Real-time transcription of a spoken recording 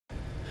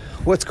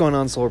What's going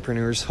on,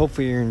 solarpreneurs?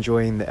 Hopefully you're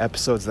enjoying the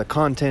episodes, the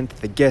content,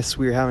 the guests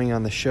we're having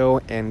on the show,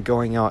 and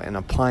going out and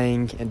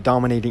applying and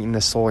dominating in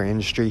the solar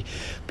industry.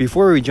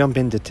 Before we jump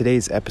into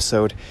today's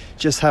episode,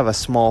 just have a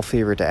small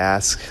favor to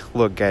ask.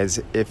 Look,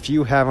 guys, if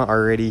you haven't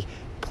already,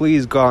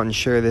 please go out and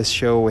share this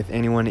show with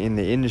anyone in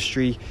the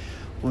industry.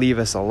 Leave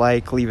us a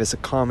like, leave us a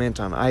comment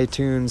on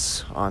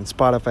iTunes, on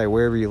Spotify,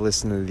 wherever you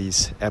listen to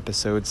these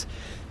episodes.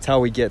 It's how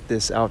we get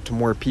this out to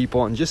more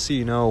people. And just so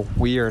you know,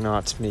 we are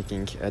not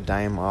making a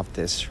dime off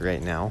this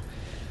right now.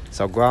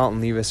 So go out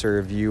and leave us a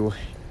review,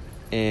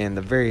 and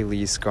the very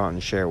least, go out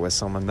and share it with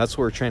someone. That's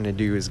what we're trying to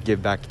do, is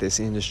give back to this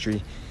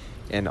industry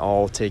and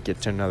all take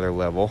it to another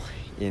level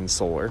in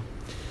solar.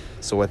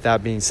 So with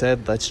that being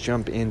said, let's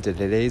jump into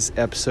today's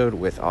episode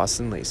with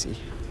Austin Lacy.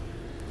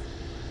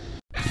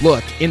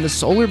 Look, in the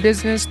solar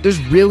business, there's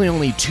really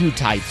only two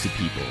types of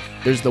people.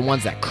 There's the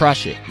ones that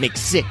crush it, make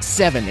 6,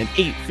 7, and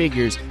 8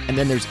 figures, and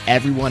then there's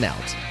everyone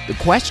else. The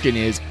question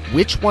is,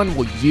 which one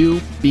will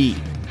you be?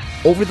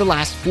 Over the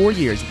last 4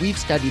 years, we've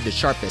studied the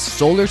sharpest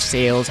solar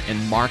sales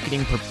and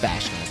marketing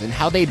professionals and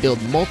how they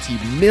build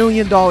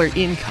multi-million-dollar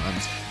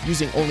incomes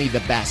using only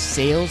the best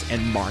sales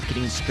and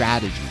marketing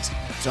strategies.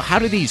 So how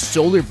do these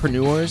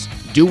solarpreneurs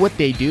do what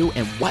they do,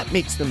 and what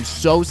makes them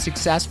so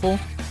successful?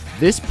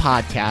 This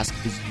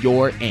podcast is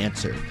your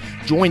answer.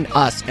 Join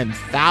us and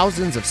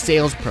thousands of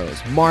sales pros,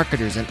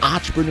 marketers, and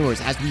entrepreneurs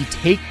as we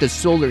take the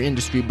solar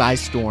industry by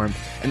storm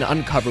and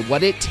uncover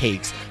what it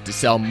takes to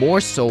sell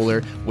more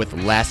solar with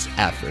less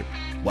effort.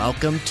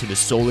 Welcome to the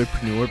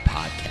Solarpreneur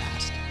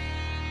Podcast.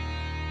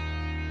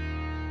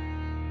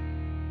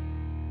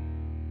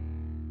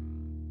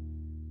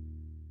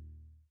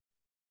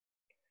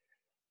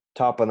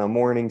 Top of the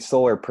morning,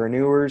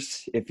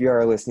 solarpreneurs. If you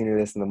are listening to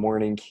this in the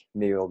morning,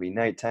 maybe it'll be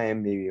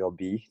nighttime, maybe it'll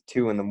be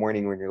 2 in the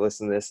morning when you're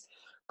listening to this,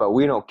 but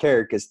we don't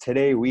care, because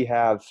today we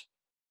have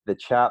the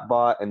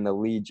chatbot and the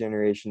lead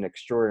generation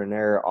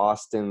extraordinaire,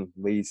 Austin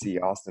Lacy.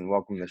 Austin,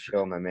 welcome to the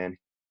show, my man.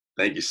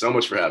 Thank you so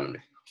much for having me.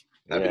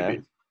 Happy to be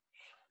here.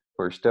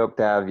 We're stoked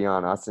to have you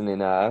on, Austin.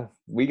 And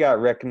we got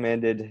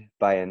recommended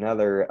by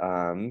another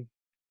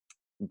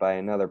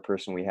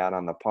person we had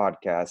on the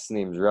podcast. His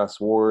name's Russ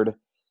Ward.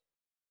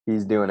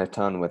 He's doing a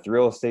ton with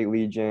real estate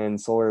lead gen,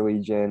 solar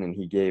lead gen, and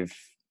he gave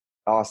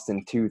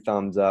Austin 2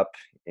 thumbs up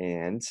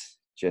and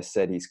just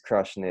said he's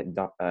crushing it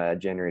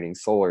generating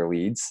solar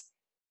leads.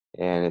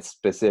 And it's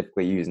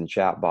specifically using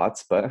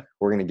chatbots, but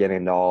we're going to get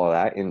into all of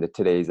that into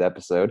today's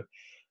episode.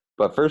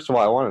 But first of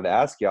all, I wanted to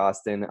ask you,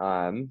 Austin,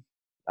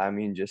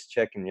 just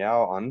checking you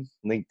out on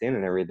LinkedIn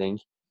and everything,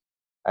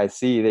 I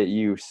see that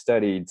you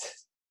studied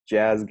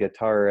jazz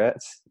guitar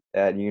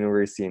at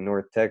University of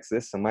North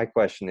Texas. So my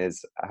question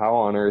is, how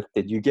on earth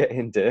did you get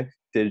into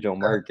digital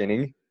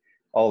marketing,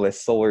 all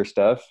this solar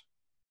stuff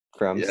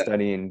from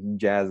studying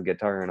jazz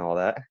guitar and all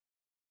that?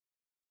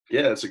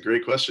 Yeah, that's a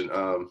great question.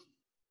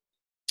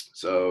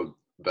 So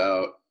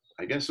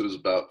I guess it was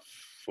about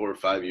 4 or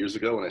 5 years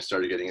ago when I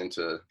started getting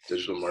into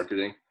digital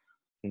marketing.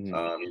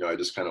 Mm-hmm. I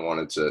just kind of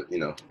wanted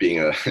to, being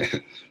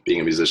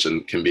a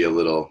musician can be a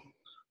little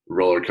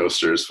roller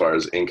coaster as far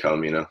as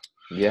income,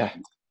 Yeah.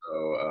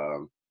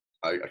 So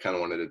I kind of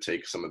wanted to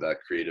take some of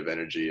that creative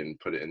energy and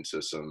put it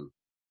into some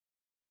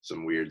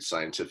weird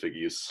scientific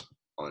use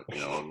on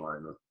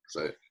online.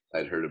 So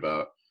I'd heard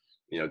about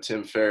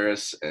Tim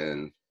Ferriss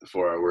and the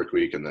 4-Hour Work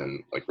Week, and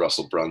then like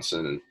Russell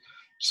Brunson and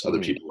just other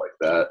people like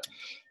that,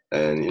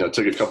 and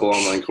took a couple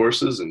online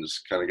courses and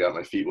just kind of got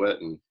my feet wet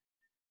and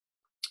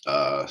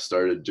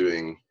started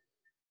doing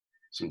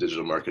some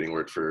digital marketing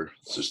work for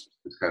just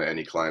kind of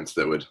any clients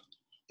that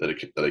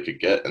I could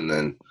get, and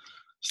then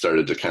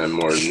started to kind of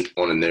more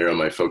want to narrow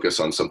my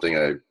focus on something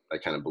I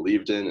kind of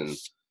believed in. And,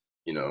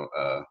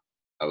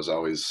 I was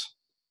always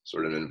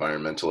sort of an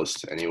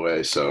environmentalist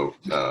anyway. So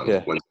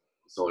when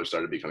solar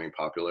started becoming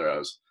popular,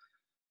 I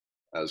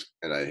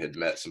had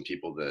met some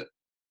people that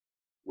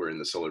were in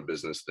the solar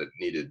business that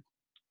needed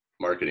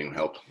marketing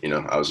help.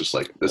 I was just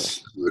like,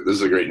 this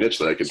is a great niche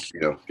that I could,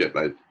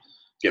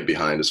 get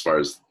behind as far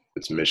as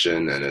its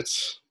mission and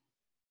its,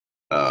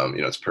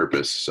 its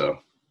purpose. So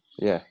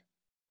yeah.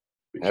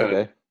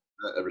 Okay.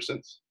 Ever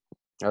since.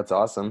 That's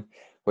awesome.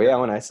 Well, yeah,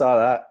 when I saw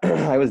that,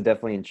 I was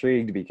definitely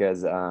intrigued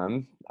because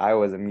I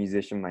was a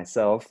musician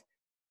myself,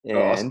 and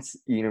awesome.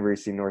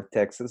 University of North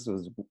Texas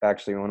was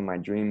actually one of my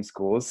dream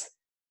schools.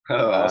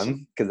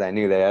 Awesome. Because I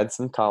knew they had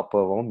some top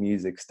level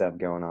music stuff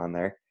going on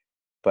there.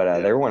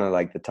 But they're one of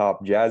like the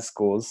top jazz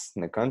schools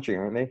in the country,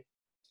 aren't they?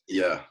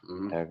 Yeah.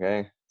 Mm-hmm.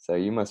 Okay. So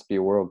you must be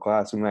world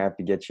class. We might have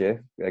to get you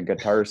a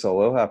guitar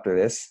solo after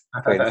this,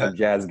 playing some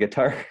jazz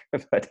guitar.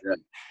 But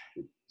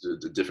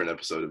a different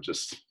episode of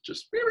just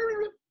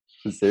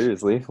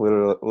seriously,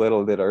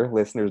 little did our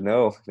listeners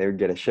know they would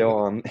get a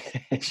show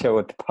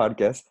with the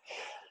podcast.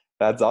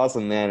 That's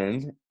awesome, man.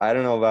 And I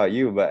don't know about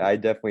you, but I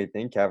definitely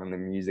think having the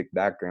music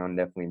background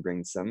definitely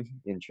brings some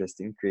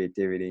interesting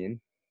creativity and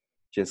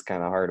just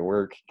kind of hard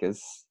work,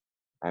 because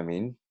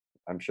I'm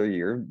sure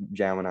you're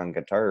jamming on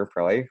guitar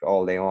probably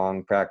all day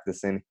long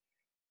practicing.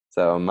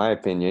 So in my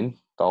opinion,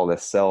 all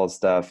this sales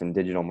stuff and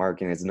digital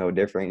marketing is no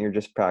different. You're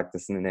just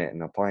practicing it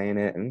and applying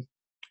it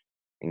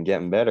and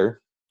getting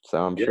better.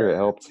 So I'm sure Yeah. it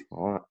helped a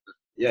lot.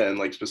 Yeah. And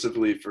like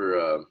specifically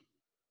for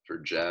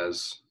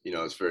jazz, you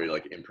know, it's very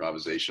like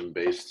improvisation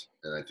based.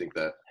 And I think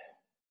that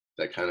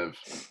that kind of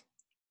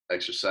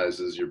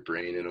exercises your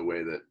brain in a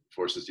way that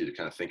forces you to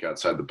kind of think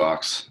outside the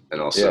box, and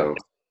Yeah.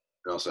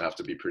 also have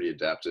to be pretty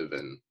adaptive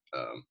and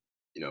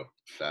you know,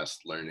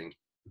 fast learning.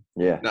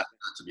 Yeah. Not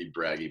to be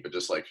braggy, but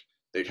just like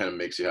it kind of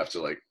makes you have to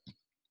like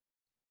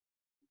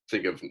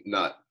think of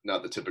not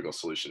the typical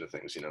solution to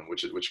things, you know,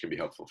 which can be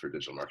helpful for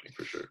digital marketing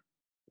for sure.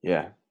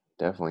 Yeah,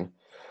 definitely.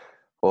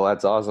 Well,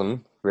 that's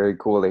awesome. Very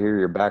cool to hear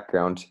your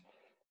background.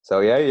 So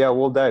yeah,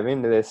 we'll dive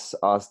into this,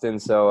 Austin.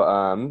 So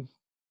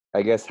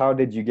I guess how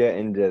did you get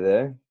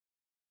into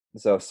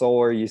so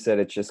solar, you said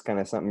it's just kind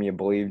of something you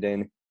believed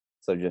in.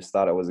 So just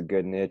thought it was a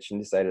good niche and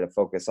decided to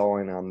focus all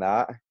in on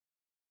that.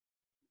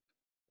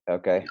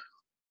 Okay.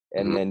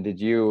 And Mhm. then did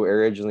you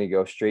originally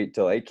go straight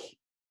to like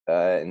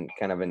in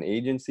kind of an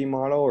agency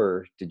model,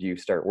 or did you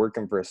start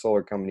working for a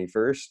solar company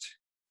first?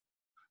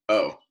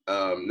 Oh,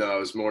 no, it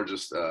was more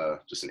just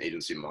an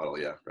agency model.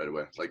 Yeah, right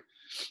away. Like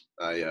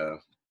I,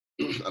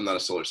 I'm not a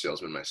solar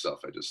salesman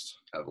myself. I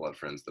just have a lot of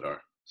friends that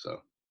are. So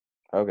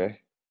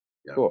Okay,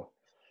 yeah. cool.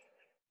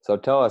 So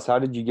tell us, how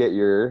did you get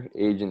your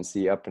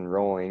agency up and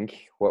rolling?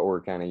 What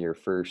were kind of your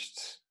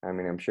first, I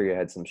mean, I'm sure you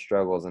had some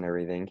struggles and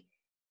everything,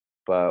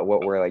 but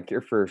what were like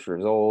your first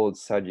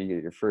results? How'd you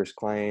get your first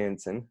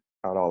clients and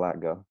how'd all that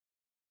go?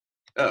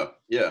 Oh,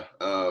 yeah.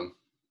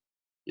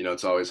 You know,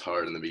 it's always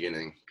hard in the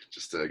beginning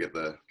just to get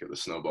the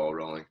snowball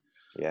rolling.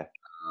 Yeah.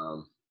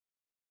 Um,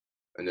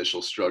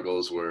 Initial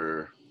struggles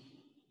were,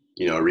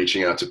 you know,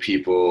 reaching out to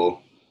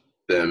people,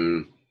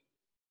 them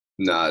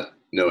not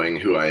knowing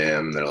who I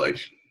am. They're like,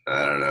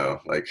 I don't know,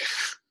 like,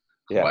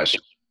 Yeah. why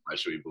should why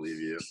should we believe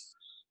you? Mm.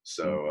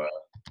 So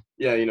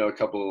yeah, you know, a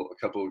couple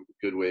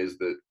good ways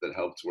that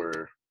helped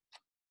were,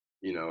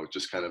 you know,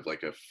 just kind of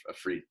like a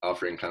free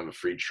offering kind of a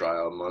free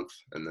trial month,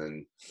 and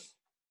then,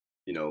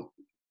 you know,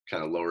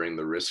 kind of lowering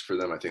the risk for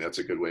them. I think that's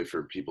a good way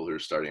for people who are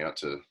starting out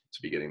to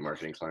be getting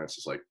marketing clients.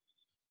 It's like,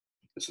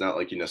 it's not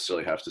like you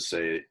necessarily have to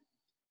say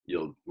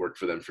you'll work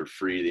for them for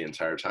free the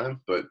entire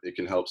time, but it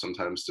can help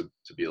sometimes to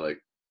be like,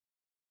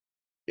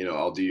 you know,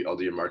 I'll do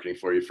your marketing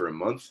for you for a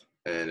month,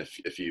 and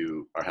if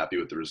you are happy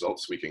with the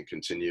results, we can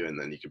continue, and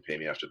then you can pay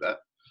me after that.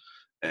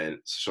 And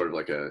it's sort of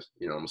like a,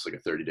 you know, almost like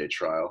a 30-day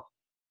trial.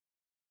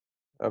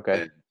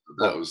 Okay. And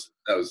Cool.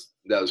 that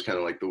was kind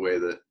of like the way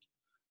that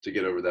to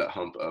get over that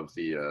hump of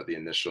the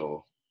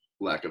initial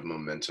lack of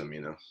momentum, you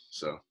know.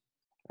 So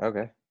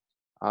Okay.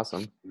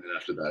 Awesome. and then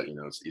after that, you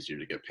know, it's easier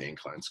to get paying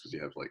clients because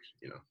you have like,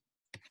 you know,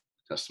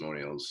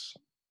 testimonials,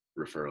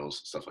 referrals,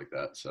 stuff like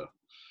that. So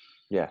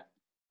Yeah.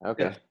 yeah.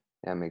 Okay.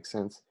 That makes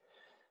sense.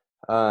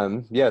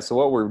 Yeah, so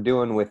what we're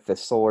doing with the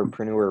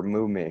solarpreneur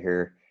movement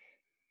here,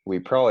 we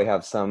probably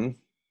have some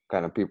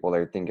kind of people that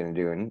are thinking of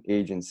doing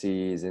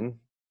agencies and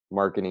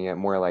marketing it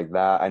more like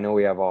that. I know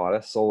we have a lot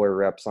of solar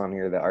reps on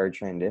here that are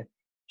trying to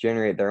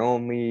generate their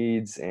own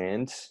leads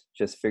and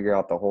just figure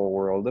out the whole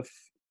world of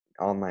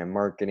online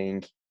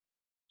marketing,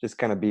 just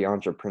kind of be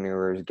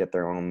entrepreneurs, get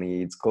their own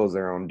leads, close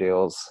their own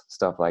deals,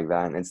 stuff like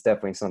that. And it's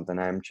definitely something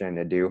I'm trying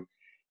to do.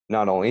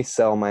 Not only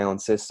sell my own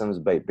systems,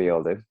 but be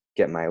able to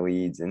get my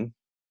leads and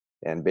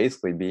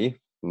basically be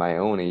my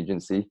own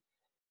agency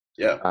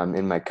Yeah.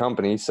 in my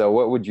company. So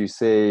what would you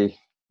say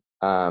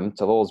to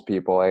those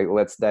people? Like,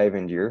 let's dive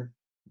into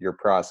your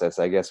process.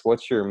 I guess,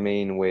 what's your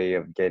main way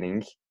of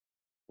getting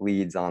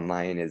leads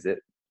online? Is it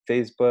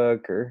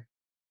Facebook, or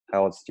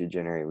how else do you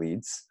generate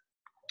leads?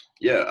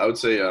 Yeah, I would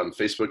say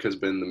Facebook has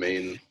been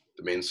the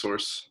main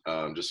source,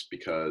 just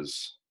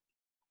because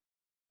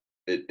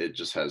it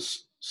just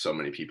has so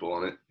many people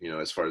on it, you know,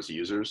 as far as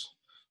users.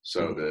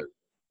 So Mm-hmm.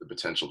 the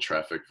potential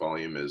traffic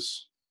volume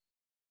is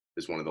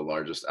one of the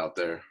largest out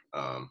there.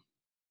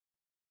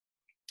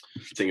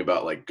 Think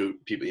about like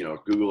people, you know,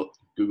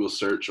 Google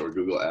search or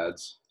Google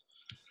ads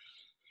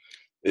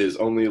is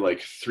only like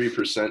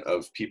 3%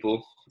 of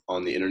people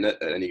on the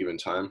internet at any given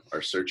time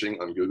are searching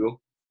on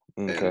Google,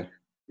 and Okay.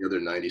 the other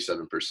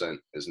 97%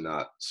 is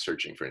not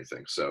searching for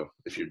anything. So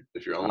if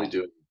you're only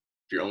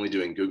Wow.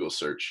 doing Google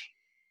search,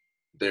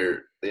 they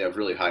have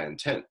really high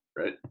intent,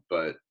 right?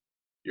 But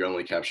you're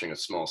only capturing a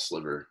small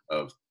sliver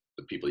of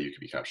the people you could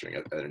be capturing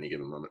at any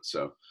given moment.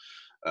 So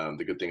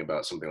the good thing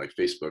about something like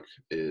Facebook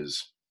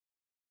is,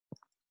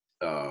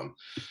 um,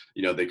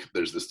 you know,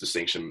 there's this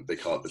distinction they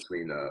call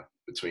it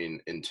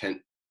between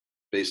intent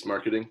based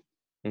marketing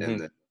and Mm-hmm.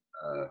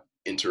 then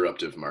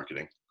interruptive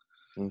marketing.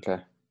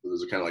 Okay.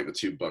 Those are kind of like the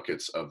two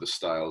buckets of the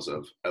styles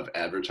of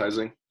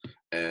advertising,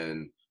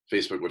 and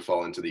Facebook would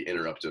fall into the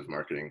interruptive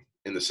marketing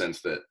in the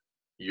sense that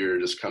you're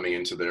just coming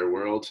into their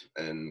world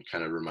and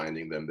kind of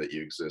reminding them that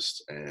you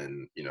exist,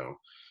 and, you know,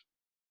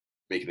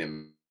 making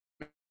them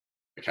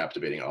a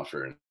captivating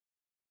offer and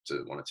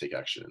to want to take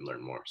action and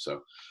learn more.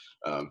 So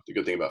the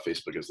good thing about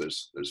Facebook is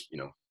there's, you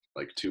know,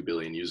 like 2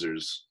 billion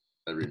users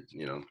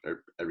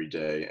every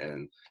day,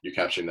 and you're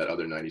capturing that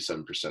other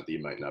 97% that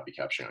you might not be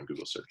capturing on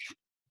Google search.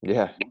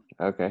 Yeah.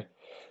 Okay.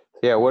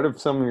 Yeah. What have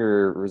some of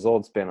your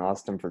results been,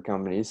 Austin, for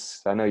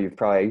companies? I know you've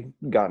probably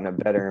gotten it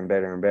better and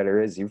better and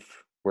better as you've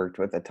worked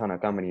with a ton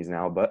of companies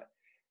now, but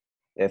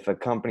if a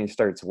company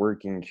starts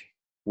working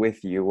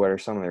with you, what are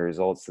some of the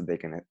results that they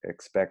can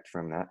expect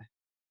from that?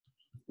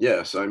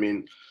 Yeah. So I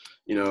mean,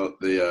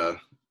 the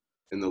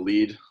in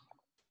the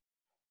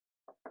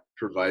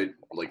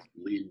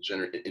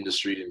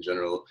industry in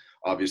general,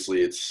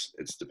 obviously it's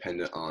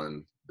dependent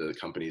on the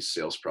company's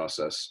sales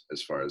process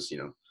as far as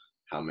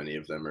how many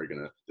of them are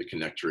gonna the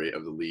connect rate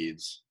of the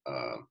leads,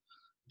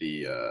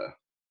 the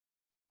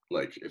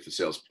like if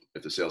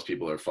the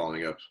salespeople are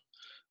following up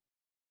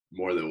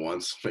more than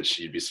once, which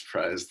you'd be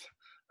surprised.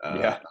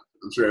 Yeah.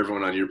 I'm sure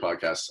everyone on your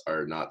podcast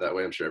are not that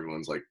way. I'm sure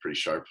everyone's like pretty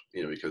sharp,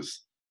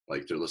 because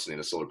like they're listening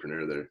to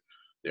Solopreneur,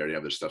 they already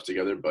have their stuff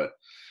together. But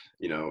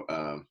you know,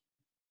 um,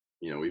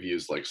 we've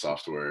used like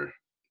software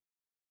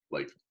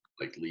like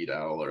Lead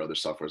Owl or other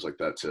softwares like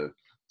that to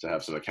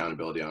have some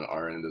accountability on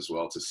our end as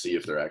well to see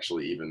if they're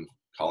actually even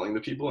calling the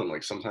people. And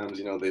like sometimes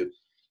they'll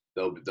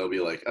be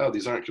like, oh,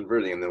 these aren't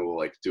converting, and then we'll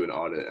like do an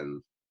audit,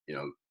 and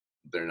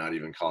they're not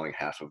even calling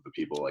half of the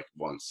people like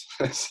once.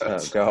 Oh,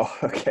 go.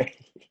 Okay.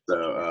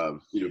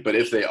 But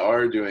if they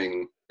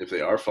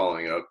are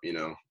following up,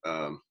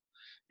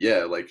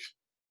 yeah, like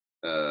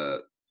uh,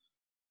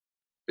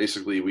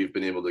 basically we've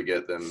been able to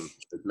get them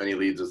as many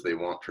leads as they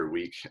want per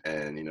week,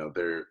 and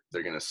they're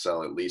going to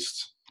sell at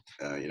least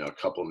a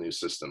couple new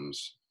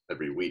systems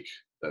every week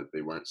that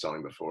they weren't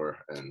selling before,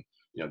 and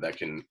that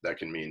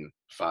can mean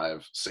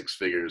 5-6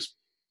 figures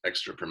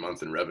extra per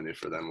month in revenue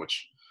for them,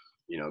 which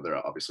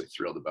they're obviously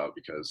thrilled about,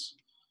 because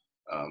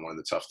one of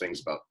the tough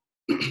things about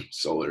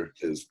solar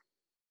is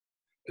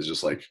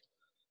just like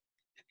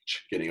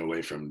getting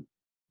away from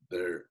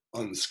their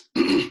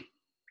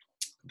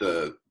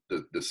the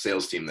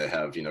sales team they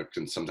have,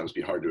 can sometimes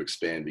be hard to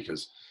expand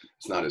because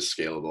it's not as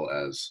scalable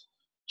as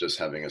just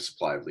having a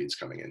supply of leads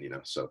coming in,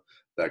 so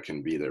that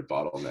can be their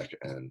bottleneck.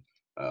 And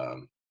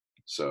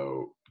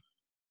so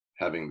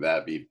having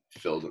that be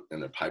filled in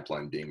their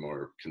pipeline, being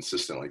more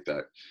consistent like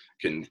that,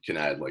 can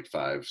add like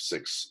 5-6,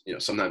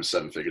 sometimes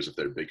 7 figures if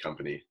they're a big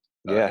company,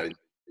 Yeah.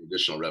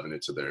 additional revenue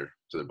to their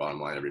bottom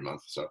line every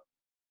month. So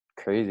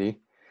Crazy.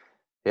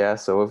 Yeah.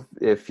 So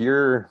if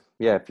you're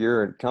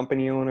a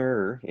company owner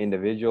or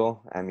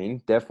individual, I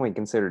mean, definitely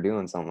consider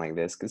doing something like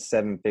this, because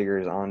 7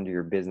 figures onto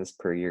your business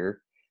per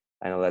year,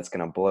 I know that's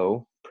going to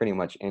blow pretty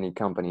much any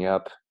company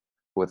up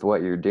with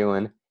what you're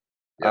doing.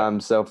 yeah.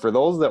 So for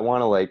those that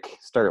want to like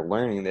start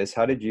learning this,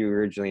 how did you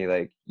originally,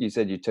 like you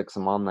said you took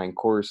some online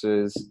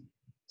courses,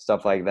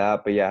 stuff like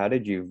that, but yeah, how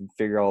did you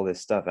figure all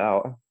this stuff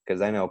out?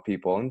 Because I know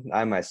people, and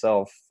I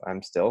myself,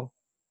 I'm still,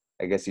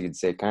 I guess you could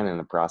say, kind of in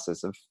the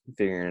process of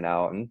figuring it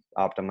out and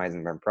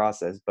optimizing my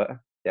process. But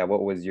yeah,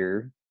 what was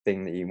your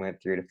thing that you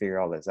went through to figure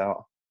all this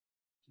out?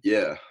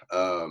 Yeah.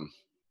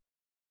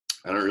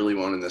 I don't really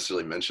want to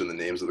necessarily mention the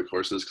names of the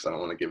courses because I don't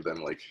want to give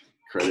them like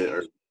credit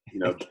or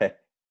Okay.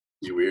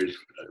 be weird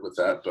with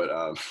that. But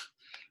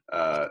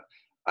uh,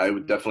 I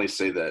would definitely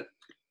say that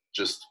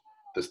just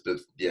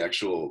the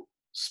actual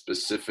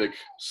specific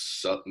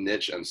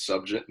niche and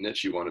subject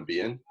niche you want to be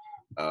in.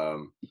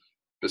 Um,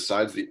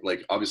 Besides the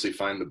like, obviously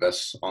find the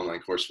best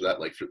online course for that.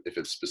 Like if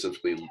it's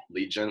specifically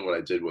lead gen, what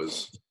I did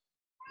was,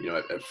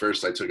 at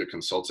first I took a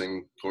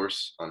consulting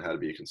course on how to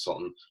be a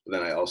consultant, but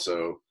then I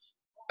also,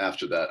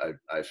 after that,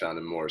 I found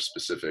a more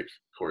specific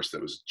course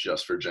that was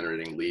just for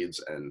generating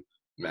leads and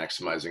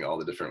maximizing all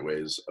the different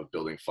ways of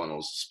building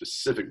funnels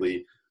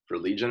specifically for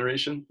lead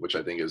generation, which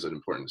I think is an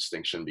important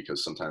distinction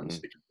because sometimes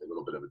Mm. it can be a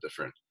little bit of a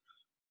different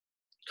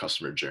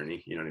customer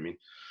journey. You know what I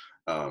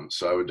mean?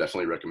 So I would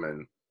definitely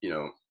recommend,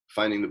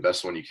 finding the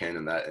best one you can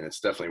in that. And it's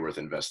definitely worth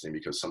investing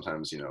because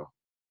sometimes, $1,000,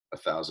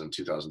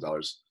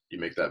 $2,000, you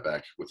make that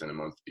back within a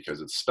month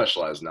because it's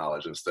specialized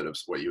knowledge instead of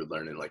what you would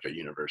learn in like a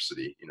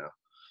university,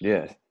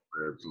 Yeah.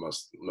 where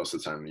most of the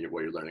time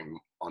what you're learning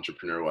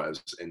entrepreneur wise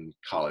in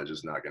college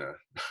is not going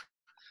to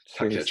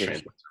Seriously.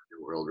 translate to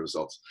real world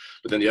results.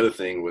 But then the other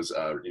thing was,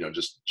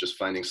 just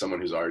finding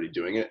someone who's already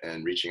doing it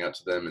and reaching out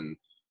to them and,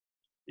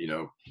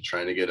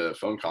 trying to get a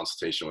phone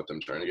consultation with them,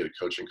 trying to get a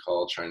coaching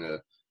call, trying to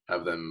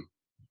have them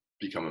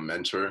become a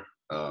mentor.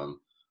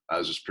 I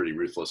was just pretty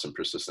ruthless and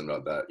persistent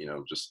about that,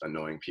 just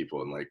annoying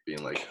people and like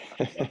being like,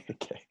 Okay.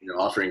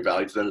 offering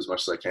value to them as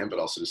much as I can, but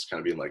also just kind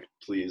of being like,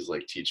 please,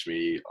 like, teach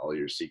me all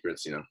your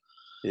secrets,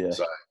 Yeah.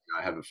 So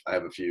I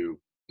have a few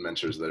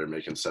mentors that are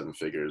making 7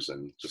 figures,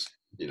 and just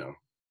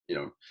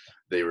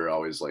they were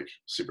always like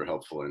super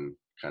helpful in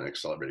kind of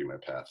accelerating my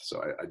path.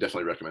 So I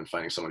definitely recommend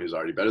finding someone who's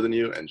already better than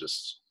you and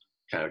just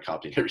kind of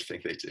copying everything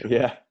they do.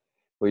 Yeah.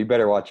 Well, you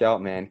better watch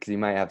out, man, because you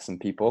might have some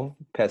people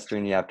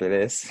pestering you after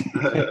this,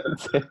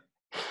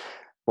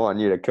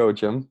 wanting you to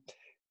coach them.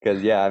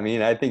 Because, yeah, I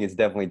mean, I think it's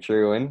definitely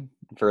true. And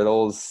for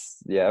those,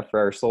 yeah, for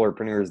our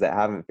solopreneurs that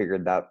haven't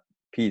figured that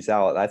piece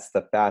out, that's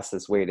the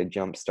fastest way to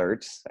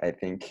jumpstart. I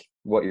think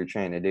what you're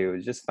trying to do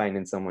is just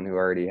finding someone who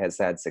already has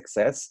had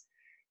success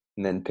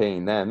and then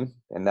paying them.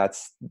 And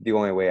that's the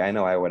only way. I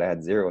know I would have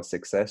had zero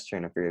success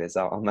trying to figure this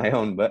out on my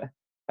own, but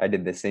I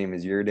did the same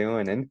as you're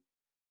doing, and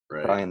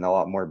Right. probably in a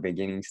lot more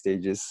beginning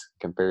stages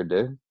compared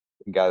to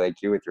a guy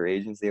like you with your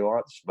agency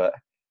launch. But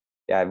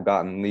yeah, I've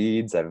gotten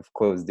leads, I've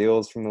closed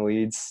deals from the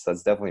leads, so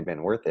it's definitely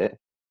been worth it.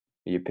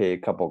 You pay a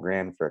couple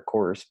grand for a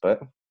course,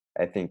 but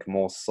I think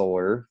most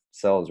solar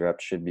sales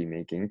reps should be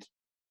making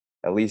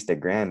at least a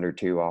grand or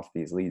two off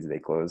these leads they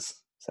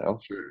close. So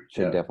Sure.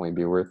 should Yeah. definitely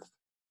be worth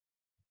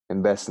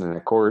investing in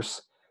a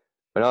course.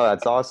 But no,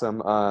 that's awesome.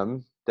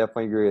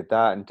 Definitely agree with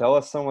that. And tell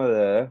us some of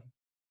the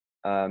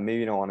maybe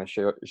you don't want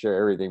to share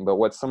everything, but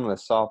what's some of the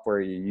software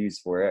you use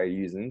for it? Are you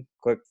using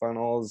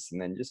ClickFunnels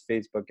and then just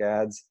Facebook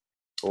ads?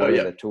 Or Oh, what are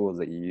yeah. the tools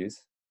that you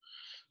use?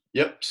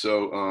 Yep.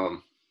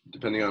 So,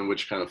 depending on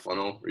which kind of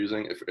funnel we're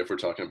using, if we're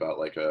talking about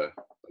like a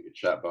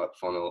chatbot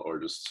funnel or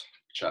just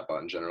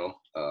chatbot in general,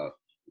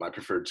 my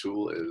preferred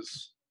tool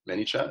is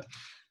ManyChat,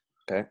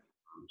 Okay.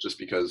 just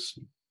because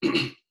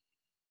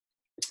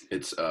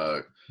it's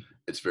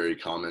it's very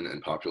common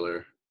and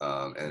popular,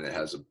 and it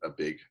has a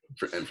big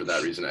and for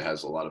that reason it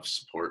has a lot of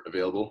support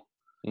available,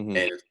 Mm-hmm.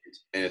 and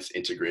it's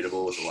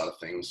integratable with a lot of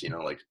things,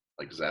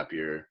 like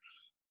Zapier,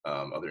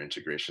 other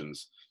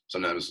integrations.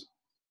 Sometimes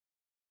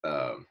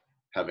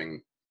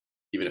having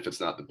even if it's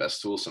not the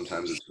best tool,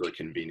 sometimes it's really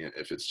convenient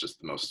if it's just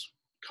the most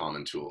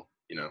common tool.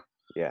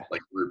 Yeah.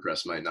 Like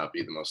WordPress might not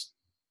be the most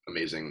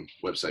amazing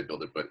website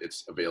builder, but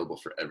it's available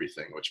for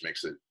everything, which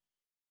makes it,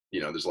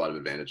 there's a lot of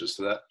advantages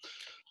to that.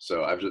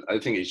 So I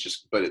think it's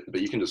just, but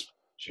you can just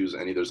choose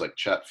any. There's like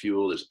Chat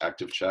Fuel, there's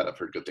Active Chat. I've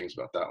heard good things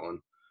about that one.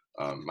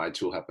 My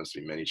tool happens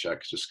to be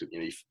ManyChat. Just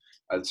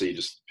I'd say you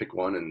just pick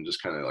one and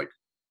just kind of like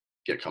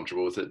get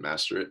comfortable with it,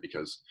 master it,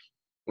 because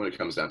when it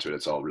comes down to it,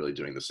 it's all really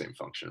doing the same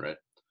function, right?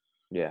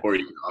 Yeah. Or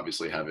you can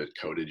obviously have it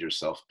coded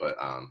yourself, but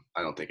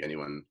I don't think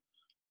anyone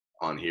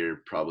on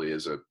here probably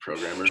is a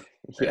programmer,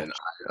 Yeah. and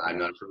I'm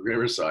not a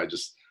programmer, so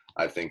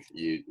I think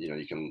you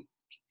can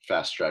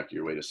fast track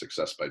your way to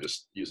success by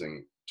just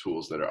using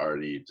tools that are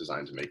already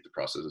designed to make the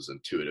process as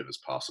intuitive as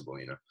possible,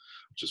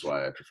 which is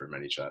why I prefer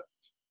ManyChat.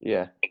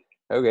 Yeah.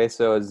 Okay.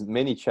 So is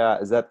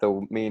ManyChat, is that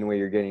the main way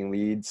you're getting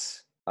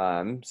leads?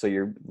 So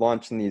you're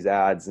launching these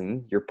ads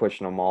and you're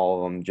pushing them, all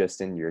of them, just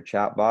into your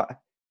chat bot. Is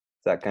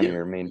that kind Yeah, of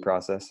your main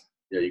process?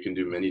 yeah, you can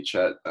do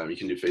ManyChat. You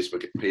can do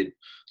Facebook paid,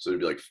 so it'd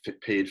be like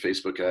paid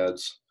Facebook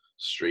ads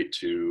straight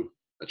to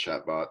a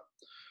chatbot.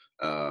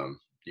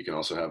 You can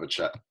also have the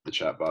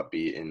chatbot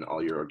be in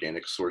all your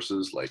organic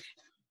sources, like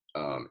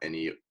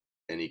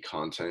any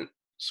content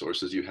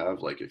sources you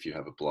have. Like if you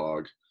have a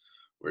blog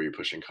where you're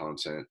pushing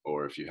content,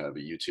 or if you have a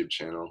YouTube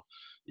channel,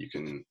 you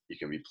can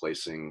be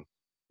placing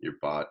your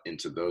bot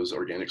into those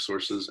organic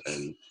sources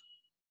and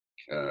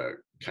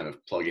kind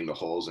of plugging the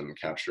holes and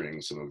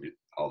capturing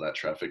all that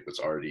traffic that's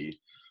already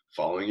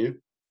following you,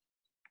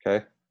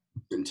 Okay.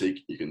 and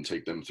you can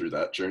take them through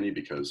that journey,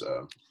 because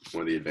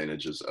one of the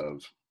advantages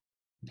of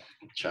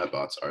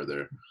chatbots are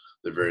they're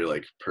very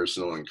like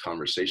personal and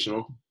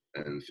conversational,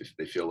 and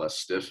they feel less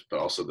stiff. But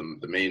also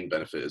the main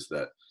benefit is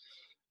that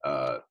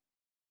uh,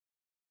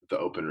 the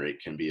open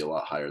rate can be a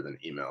lot higher than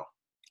email.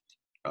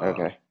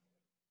 Okay.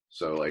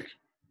 So like,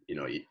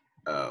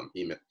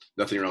 email,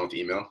 nothing wrong with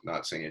email,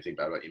 not saying anything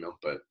bad about email,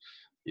 but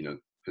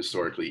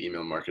historically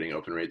email marketing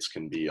open rates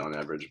can be on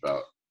average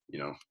about,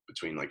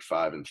 between like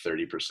 5 and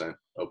 30%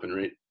 open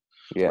rate.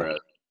 Yeah. Whereas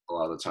a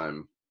lot of the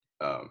time,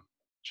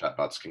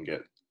 chatbots can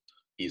get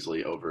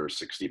easily over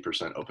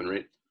 60% open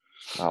rate.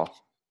 Wow.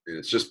 And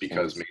it's just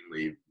because Sounds,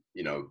 mainly,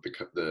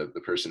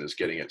 the person is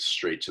getting it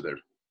straight to their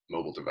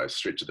mobile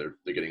device, they're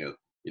getting it,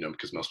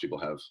 because most people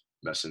have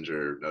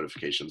messenger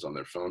notifications on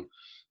their phone.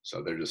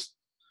 So they're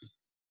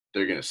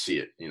going to see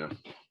it,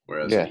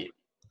 whereas yeah. in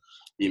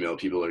email,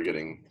 people are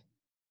getting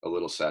a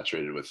little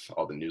saturated with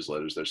all the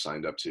newsletters they're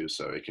signed up to.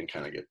 So it can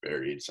kind of get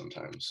buried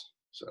sometimes.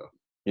 So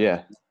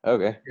Yeah.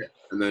 Okay. yeah.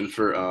 And then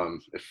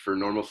if for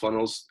normal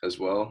funnels as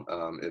well,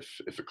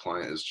 if a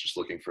client is just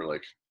looking for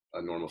like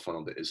a normal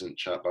funnel that isn't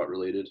chatbot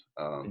related,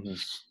 Mm-hmm.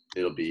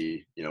 it'll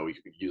be, we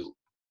could use,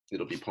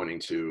 it'll be pointing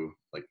to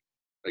like,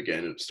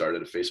 again, start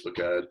at a Facebook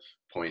ad,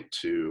 point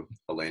to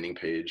a landing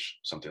page,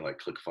 something like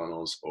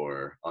ClickFunnels,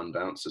 or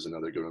Unbounce is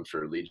another good one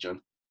for lead gen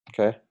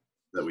Okay.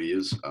 that we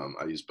use.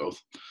 I use both.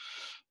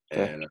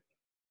 Okay. And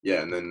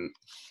yeah, and then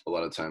a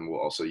lot of time we'll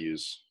also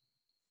use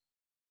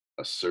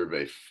a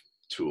survey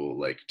tool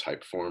like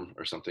Typeform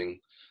or something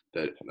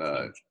that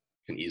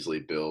can easily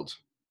build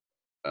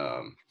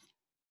um,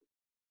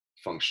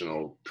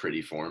 functional,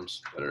 pretty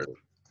forms that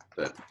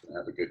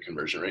have a good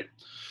conversion rate.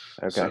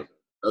 Okay. So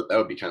that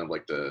would be kind of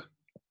like the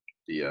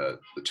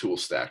tool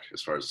stack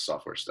as far as the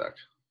software stack.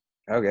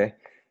 Okay.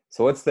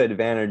 So what's the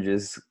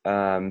advantages?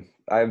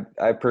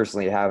 I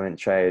personally haven't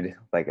tried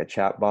like a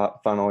chatbot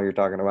funnel you're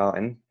talking about.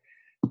 And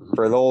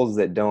for those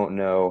that don't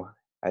know,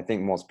 I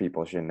think most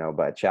people should know,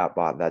 but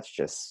chatbot, that's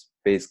just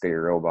basically a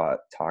robot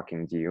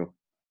talking to you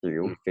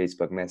through Mhm.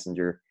 Facebook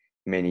Messenger.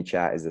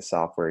 ManyChat is the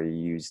software you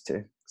use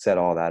to set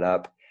all that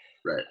up.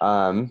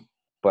 Right.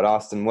 But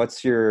Austin,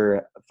 what's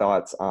your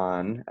thoughts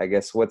on, I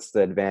guess, what's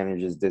the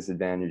advantages,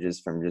 disadvantages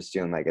from just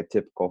doing like a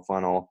typical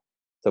funnel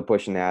to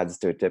pushing ads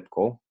to a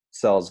typical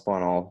sales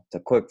funnel to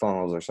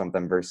ClickFunnels or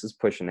something versus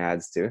pushing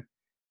ads to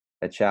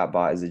a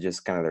chatbot? Is it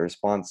just kind of the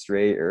response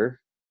rate, or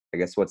I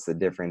guess what's the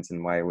difference,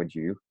 and why would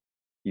you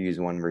use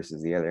one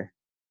versus the other?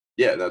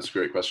 Yeah, that's a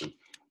great question.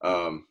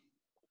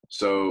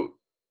 So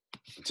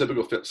the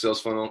typical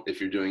sales funnel,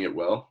 if you're doing it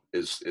well,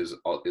 is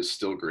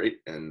still great,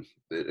 and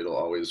it'll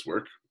always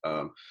work.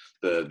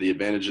 The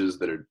advantages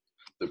that are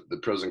the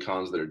pros and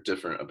cons that are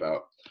different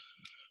about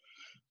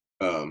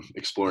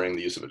exploring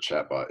the use of a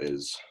chatbot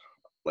is,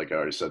 like I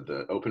already said,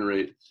 the open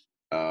rate.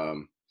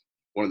 One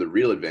of the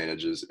real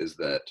advantages is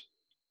that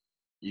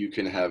you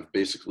can have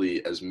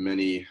basically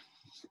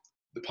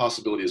the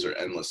possibilities are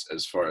endless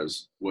as far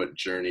as what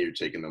journey you're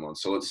taking them on.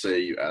 So let's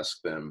say you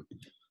ask them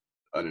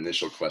an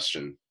initial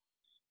question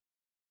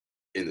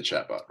in the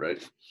chatbot,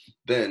 right?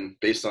 Then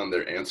based on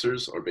their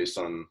answers or based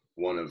on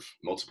one of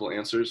multiple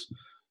answers,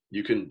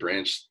 you can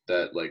branch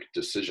that like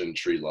decision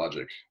tree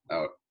logic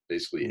out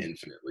basically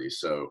infinitely.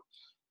 So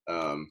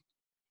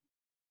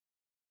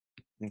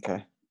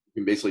Okay.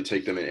 you can basically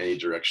take them in any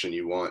direction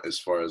you want as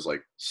far as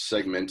like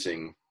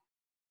segmenting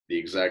the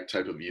exact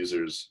type of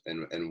users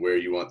and where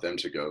you want them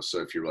to go.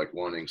 So if you're like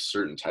wanting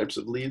certain types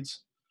of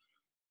leads,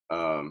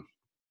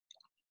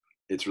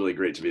 it's really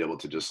great to be able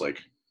to just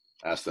like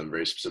ask them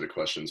very specific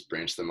questions,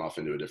 branch them off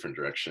into a different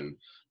direction,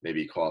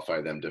 maybe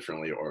qualify them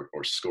differently or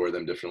score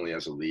them differently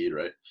as a lead,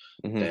 right?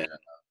 Mm-hmm.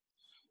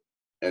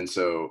 And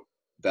so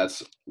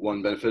that's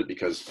one benefit,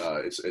 because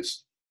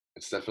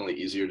it's definitely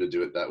easier to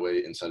do it that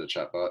way inside a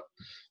chatbot.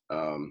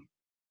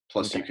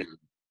 Plus Okay.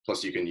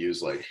 you can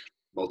use like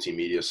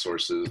multimedia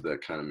sources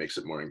that kind of makes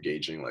it more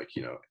engaging, like,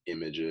 you know,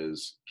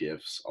 images,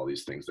 GIFs, all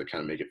these things that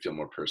kind of make it feel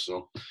more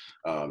personal.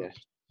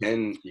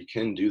 And you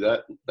can do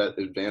that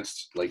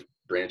advanced like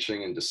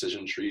branching and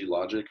decision tree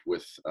logic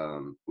with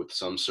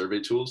some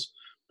survey tools,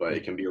 but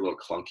it can be a little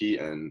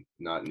clunky and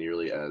not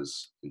nearly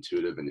as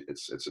intuitive, and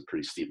it's a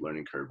pretty steep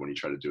learning curve when you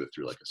try to do it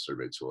through like a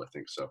survey tool, I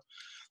think. So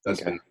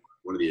that's been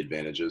one of the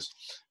advantages.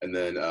 And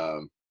then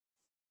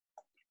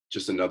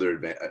just another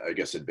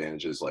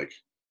advantage is like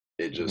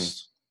it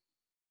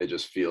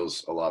just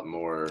feels a lot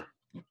more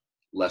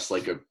less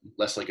like a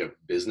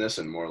business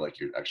and more like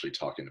you're actually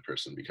talking to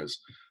person, because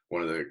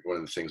one of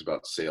the things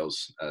about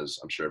sales, as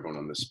I'm sure everyone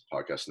on this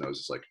podcast knows,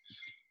 is like,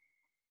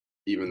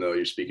 even though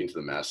you're speaking to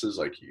the masses,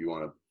 like you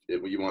want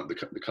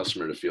the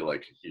customer to feel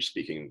like you're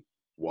speaking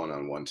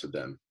one-on-one to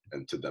them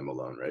and to them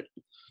alone, right?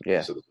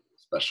 Yeah. So they're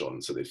special,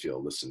 and so they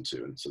feel listened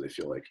to, and so they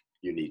feel like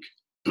unique.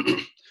 So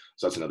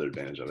that's another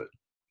advantage of it.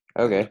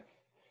 Okay.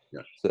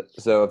 Yeah.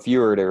 So if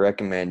you were to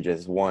recommend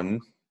just one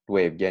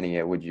way of getting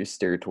it, would you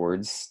steer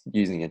towards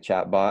using a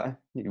chatbot?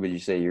 Would you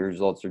say your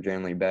results are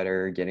generally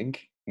better, getting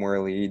more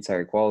leads,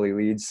 higher quality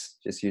leads,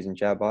 just using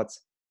chatbots?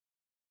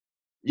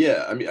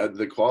 Yeah, I mean,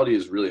 the quality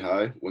is really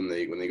high when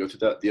they go through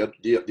that.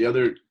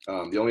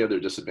 The only other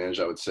disadvantage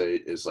I would say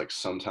is like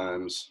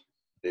sometimes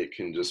it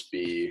can just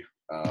be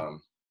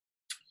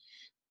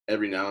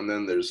every now and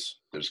then there's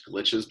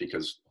glitches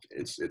because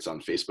it's on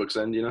Facebook's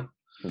end, you know.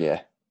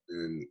 Yeah.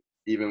 And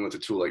even with a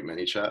tool like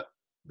ManyChat,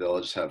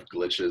 they'll just have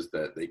glitches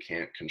that they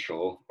can't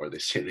control, or they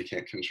say they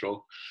can't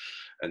control,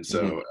 and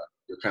so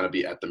you'll kind of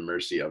be at the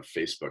mercy of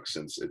Facebook,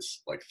 since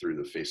it's like through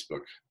the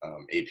Facebook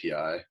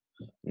API.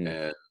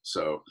 And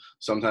so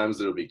sometimes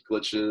there'll be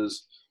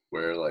glitches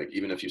where, like,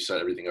 even if you set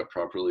everything up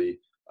properly,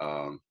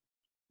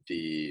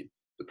 the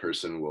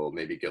person will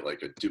maybe get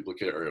like a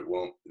duplicate, or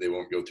they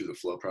won't go through the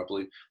flow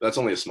properly. That's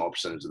only a small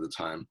percentage of the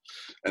time.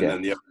 And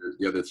then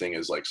the other thing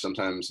is, like,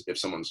 sometimes if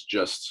someone's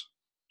just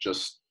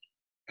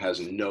has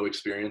no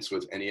experience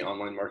with any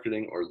online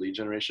marketing or lead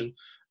generation,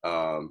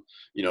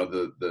 you know,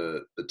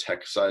 the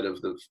tech side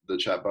of the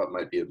chatbot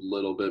might be a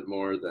little bit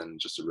more than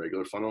just a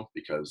regular funnel,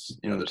 because,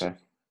 you know, there's a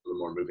little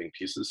more moving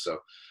pieces. So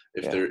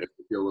if they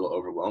feel a little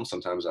overwhelmed,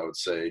 sometimes I would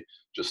say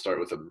just start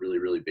with a really,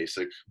 really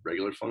basic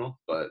regular funnel.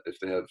 But if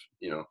they have,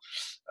 you know,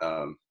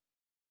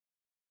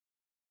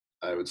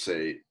 I would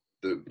say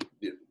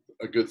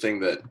a good thing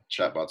that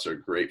chatbots are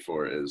great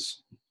for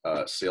is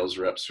sales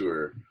reps who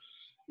are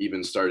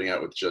even starting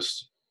out with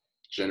just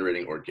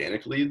generating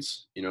organic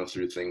leads, you know,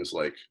 through things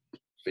like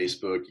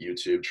Facebook,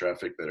 YouTube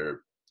traffic that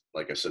are,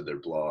 like I said, their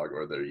blog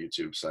or their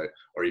YouTube site,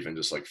 or even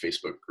just like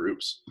Facebook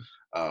groups.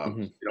 You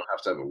don't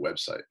have to have a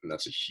website, and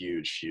that's a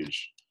huge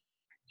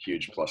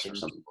plus for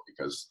some people,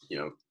 because, you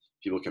know,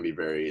 people can be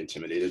very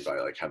intimidated by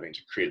like having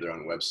to create their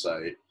own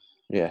website,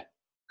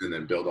 and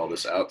then build all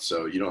this out.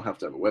 So you don't have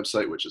to have a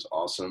website, which is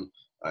awesome.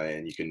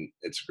 And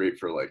it's great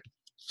for like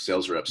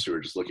sales reps who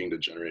are just looking to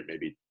generate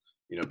maybe,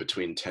 you know,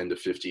 between 10 to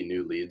 50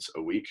 new leads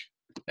a week,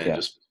 and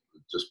just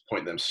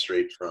point them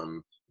straight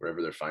from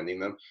wherever they're finding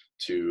them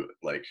to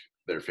like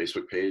their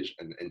Facebook page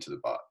and into the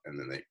bot, and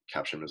then they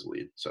capture them as a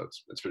lead. So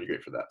it's pretty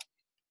great for that.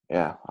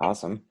 Yeah.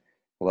 Awesome.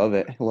 Love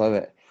it. Love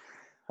it.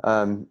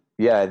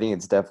 Yeah, I think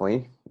it's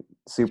definitely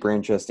super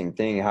interesting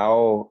thing.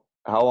 How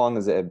long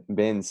has it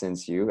been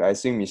since I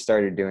assume you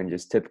started doing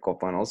just typical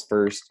funnels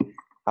first?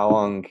 How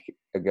long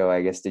ago,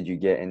 I guess, did you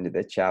get into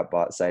the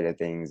chatbot side of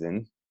things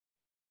and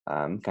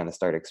kind of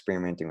start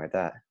experimenting with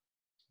that?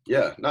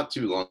 Yeah, not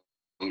too long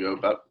ago,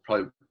 about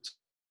probably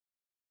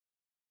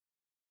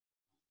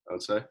I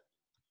would say.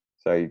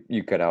 So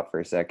you cut out for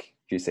a sec.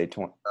 Did you say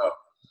 20? Oh,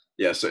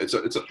 yeah. So it's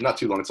not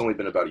too long. It's only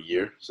been about a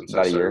year since I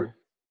About a started year?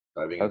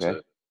 diving Okay.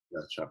 into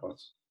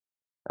chatbots.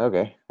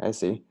 Okay, I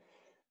see.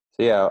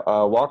 So yeah,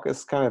 walk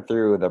us kind of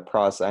through the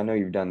process. I know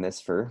you've done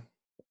this for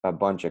a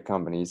bunch of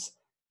companies,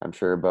 I'm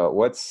sure, but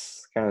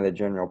what's kind of the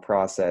general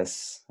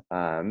process?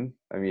 I mean,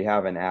 you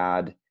have an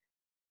ad,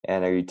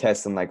 and are you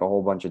testing like a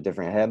whole bunch of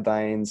different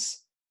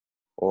headlines,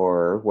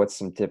 or what's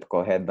some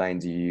typical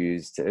headlines you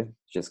use to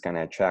just kind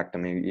of attract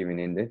them, maybe even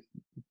into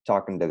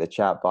talking to the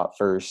chatbot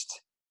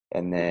first,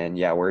 and then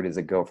where does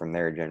it go from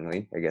there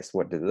generally? I guess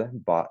what does the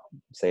bot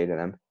say to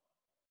them?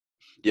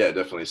 Yeah,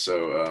 definitely.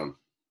 So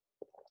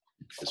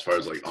as far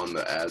as like on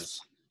the ads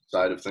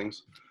side of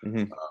things,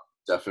 Mm-hmm.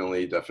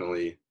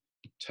 definitely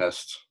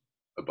test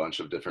a bunch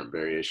of different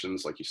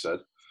variations, like you said.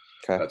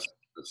 Okay.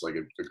 That's like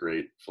a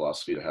great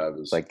philosophy to have.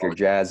 Is Like your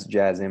jazz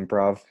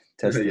improv,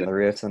 testing yeah, the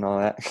riffs and all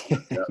that. yeah.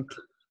 Okay.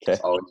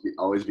 Just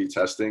always be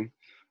testing.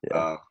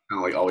 Yeah. Kind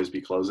of like always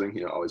be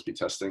closing. Always be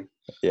testing.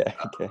 Yeah.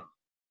 Okay.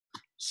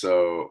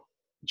 So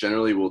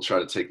generally, we'll try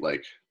to take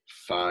like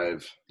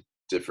 5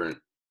 different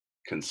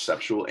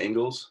conceptual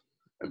angles,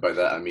 and by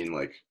that I mean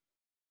like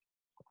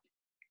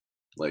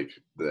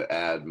the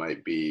ad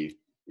might be,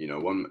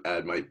 one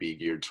ad might be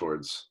geared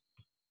towards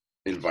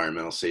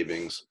environmental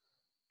savings.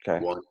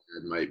 Okay. One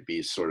ad might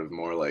be sort of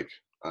more like,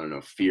 I don't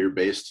know, fear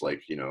based,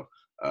 like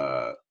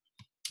uh,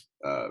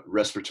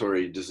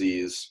 respiratory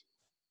disease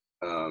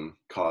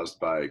caused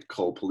by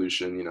coal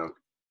pollution, a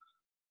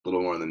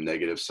little more on the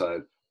negative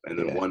side. And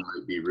then Yeah. one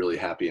might be really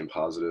happy and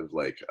positive,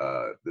 like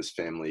this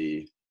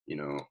family,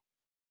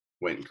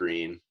 went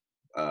green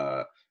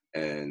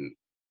and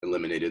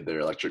eliminated their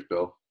electric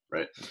bill,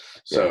 right? Yeah.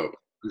 So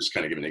I'm just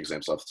kind of giving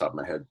examples off the top of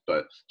my head,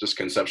 but just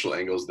conceptual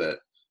angles that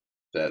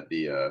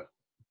the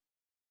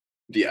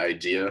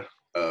idea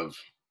of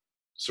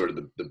sort of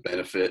the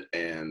benefit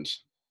and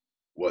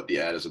what the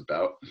ad is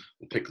about.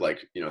 We'll pick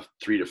like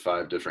 3 to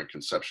 5 different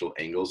conceptual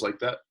angles like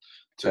that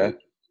to Okay.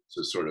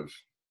 sort of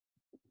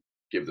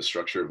give the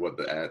structure of what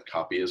the ad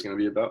copy is going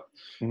to be about,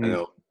 and Mm-hmm.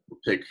 they'll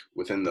pick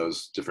within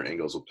those different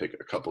angles. We'll pick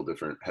a couple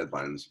different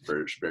headlines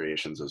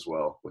variations as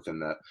well within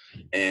that,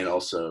 and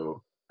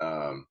also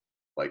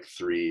like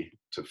 3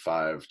 to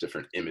 5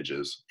 different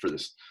images for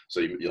this. So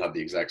you'll have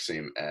the exact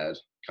same ad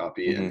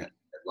copy and Mm-hmm.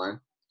 headline,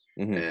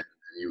 Mm-hmm. and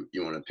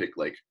you want to pick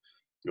like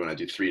you want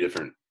to do 3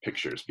 different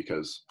pictures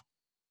because,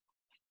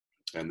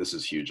 and this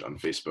is huge on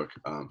Facebook.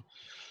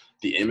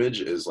 The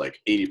image is like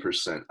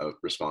 80% of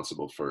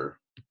responsible for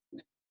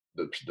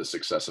the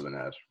success of an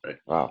ad, right?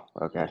 Wow.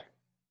 Okay.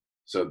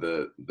 So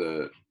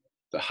the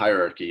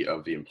hierarchy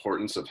of the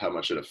importance of how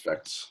much it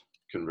affects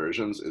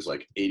conversions is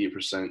like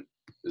 80%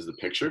 is the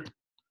picture,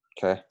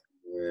 Okay.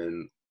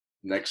 and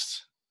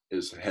next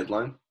is the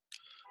headline,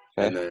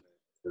 and Okay.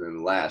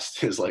 then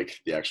last is like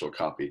the actual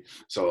copy.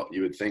 So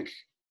you would think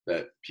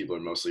that people are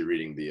mostly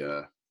reading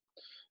the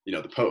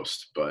the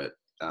post, but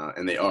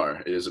and they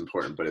are. It is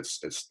important, but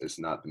it's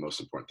not the most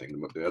important thing.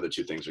 The other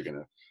 2 things are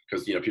gonna,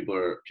 because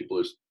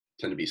people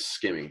tend to be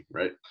skimming,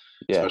 right?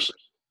 Yeah.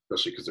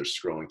 Especially because they're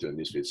scrolling through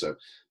the newsfeed. So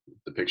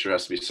the picture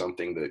has to be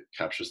something that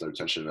captures their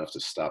attention enough to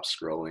stop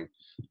scrolling.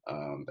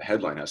 The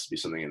headline has to be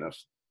something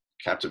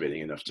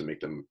captivating enough to make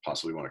them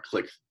possibly want to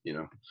click.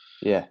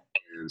 Yeah.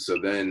 And so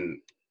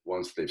then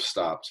once they've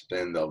stopped,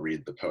 then they'll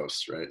read the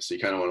post, right? So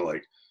you kind of want to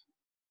like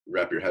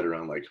wrap your head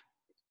around like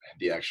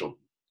the actual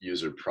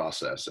user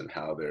process and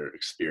how they're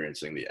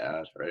experiencing the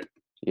ad, right?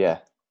 Yeah.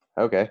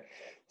 Okay.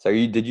 So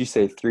did you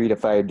say 3 to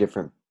 5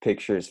 different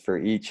pictures for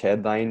each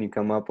headline you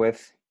come up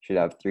with? Should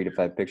have 3 to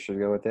 5 pictures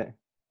go with it?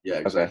 Yeah,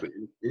 Okay. exactly.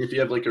 And if you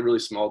have like a really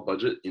small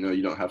budget,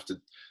 you don't have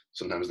to.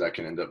 Sometimes that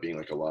can end up being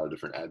like a lot of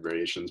different ad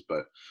variations.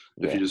 But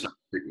if you Yeah. just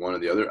pick one or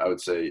the other, I would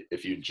say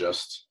if you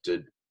just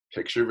did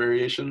picture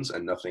variations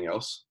and nothing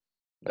else,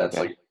 that's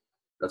Okay. like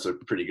that's a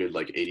pretty good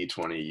like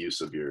 80-20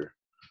 use of your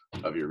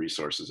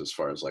resources, as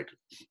far as like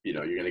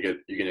you're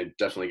gonna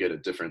definitely get a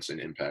difference in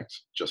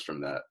impact just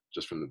from the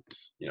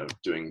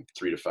doing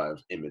 3 to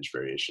 5 image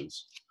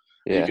variations.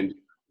 And Yeah.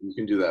 you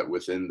can do that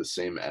within the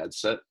same ad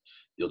set.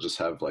 You'll just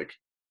have like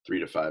 3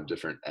 to 5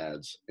 different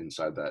ads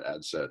inside that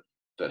ad set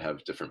that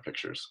have different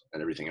pictures,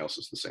 and everything else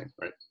is the same,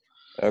 right?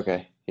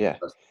 Okay. Yeah.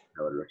 That's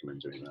how I'd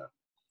recommend doing that.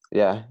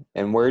 Yeah.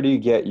 And where do you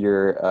get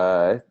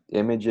your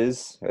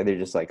images? Are they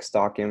just like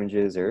stock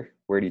images, or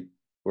where do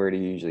you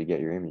usually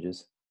get your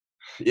images?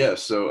 Yeah,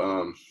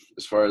 so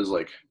as far as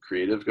like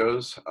creative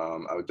goes,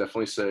 I would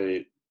definitely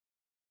say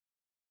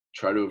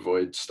try to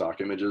avoid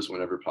stock images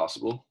whenever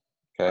possible.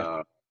 Okay.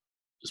 uh,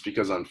 just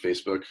because on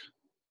Facebook,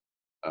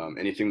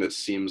 anything that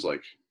seems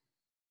like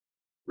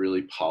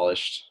really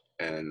polished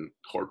and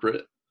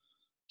corporate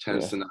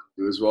tends Yeah. to not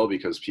do as well,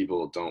 because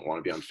people don't want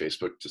to be on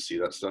Facebook to see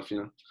that stuff.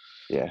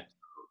 Yeah.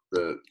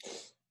 The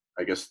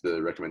I guess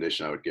the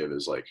recommendation I would give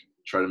is like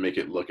try to make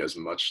it look as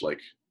much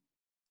like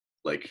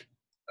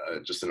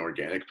just an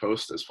organic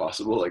post as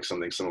possible, like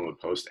something someone would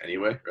post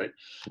anyway, right?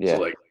 So Yeah.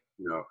 like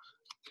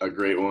a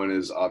great one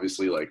is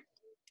obviously like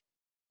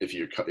if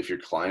your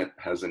client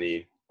has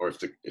any, or if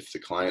the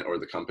client or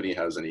the company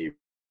has any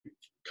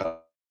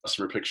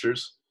customer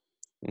pictures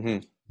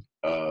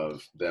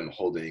of them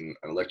holding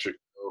an electric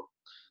bill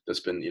that's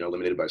been,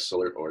 eliminated by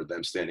solar, or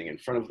them standing in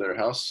front of their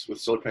house with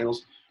solar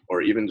panels,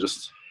 or even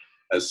just,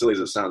 as silly as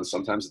it sounds,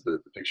 sometimes the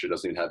picture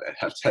doesn't even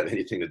have to have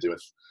anything to do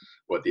with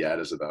what the ad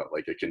is about.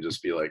 Like, it can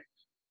just be like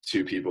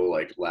two people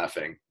like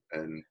laughing,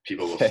 and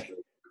people will still,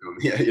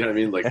 yeah, you know what I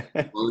mean? Like,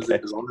 as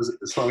long as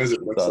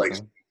it looks like,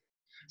 as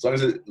long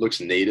as it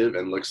looks native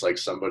and looks like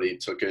somebody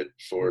took it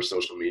for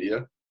social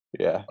media,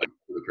 yeah, like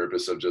for the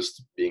purpose of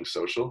just being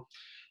social,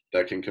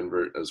 that can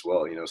convert as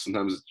well.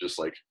 Sometimes it's just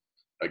like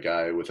a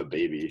guy with a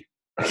baby,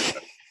 or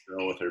a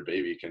girl with her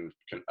baby can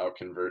out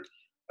convert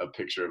a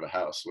picture of a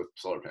house with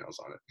solar panels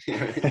on it.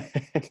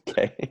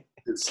 Okay.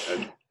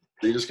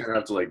 You just kind of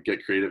have to like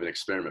get creative and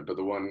experiment. But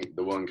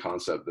the one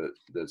concept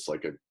that's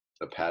like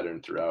a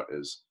pattern throughout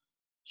is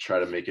try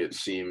to make it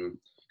seem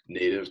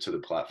native to the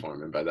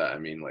platform. And by that, I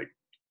mean like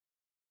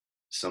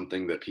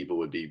something that people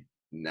would be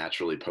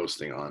naturally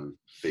posting on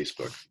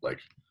Facebook, like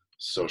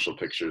social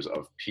pictures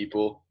of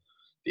people.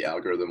 The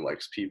algorithm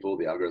likes people.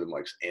 The algorithm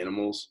likes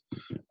animals.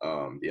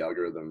 The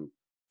algorithm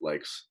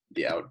likes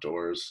the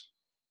outdoors.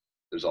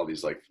 There's all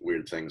these like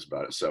weird things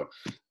about it. So,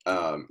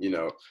 I've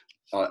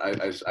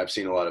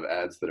seen a lot of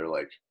ads that are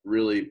like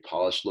really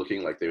polished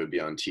looking, like they would be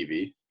on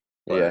TV.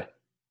 Yeah.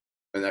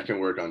 And that can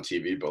work on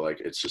TV, but like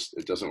it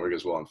doesn't work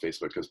as well on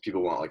Facebook, because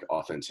people want like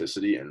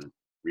authenticity and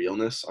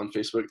realness on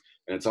Facebook.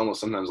 And it's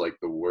almost sometimes like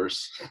the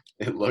worse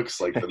it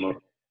looks, like the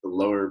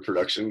lower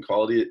production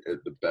quality,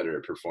 the better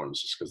it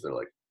performs, just because they're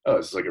like, oh,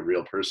 this is like a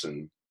real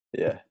person.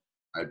 Yeah.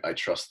 I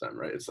trust them,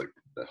 right? It's like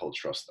that whole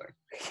trust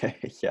thing.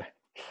 Yeah.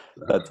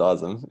 That's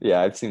awesome.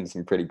 Yeah, I've seen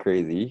some pretty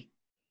crazy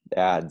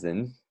ads,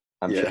 and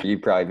I'm sure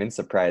you've probably been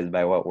surprised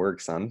by what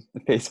works on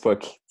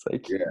Facebook. It's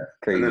like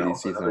crazy to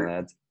see some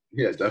ads.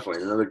 Yeah,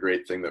 definitely. Another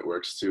great thing that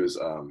works too is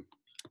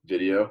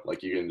video.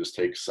 Like, you can just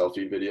take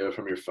selfie video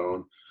from your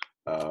phone,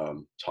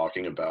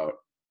 talking about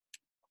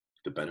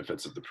the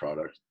benefits of the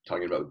product,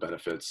 talking about the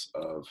benefits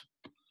of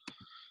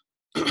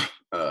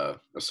a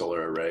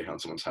solar array on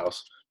someone's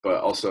house.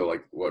 But also,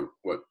 like, what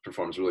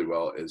performs really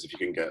well is if you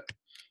can get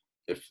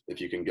if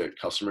you can get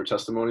customer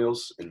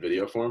testimonials in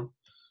video form.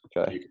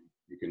 Okay.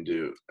 You can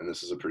do, and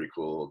this is a pretty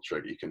cool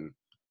trick. You can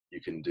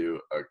do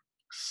a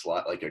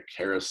slot, like a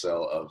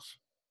carousel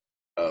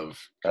of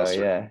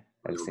customer. Oh yeah,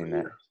 I've seen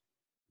that.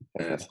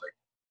 And it's like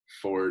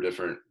 4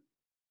 different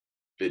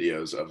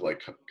videos of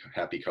like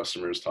happy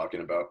customers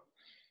talking about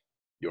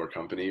your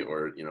company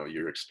or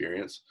your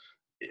experience,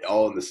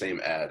 all in the same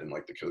ad, and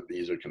like the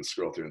user can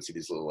scroll through and see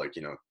these little like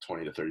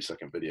 20 to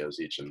 30-second videos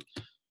each, and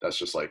that's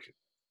just like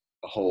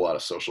a whole lot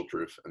of social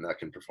proof, and that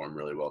can perform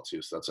really well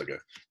too. So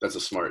that's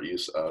a smart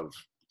use of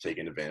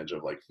taking advantage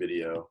of like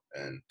video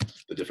and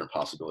the different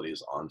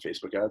possibilities on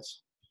Facebook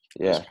ads.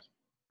 Yeah.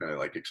 Kind of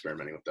like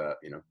experimenting with that,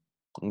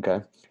 Okay.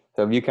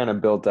 So have you kind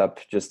of built up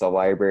just a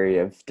library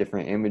of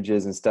different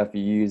images and stuff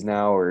you use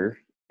now, or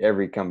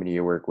every company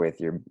you work with,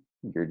 you're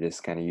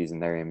just kind of using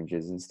their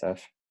images and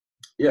stuff?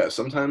 Yeah,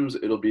 sometimes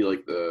it'll be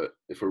like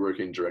if we're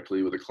working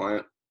directly with a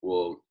client,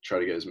 we'll try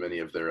to get as many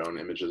of their own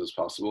images as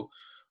possible.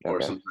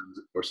 Okay.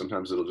 Or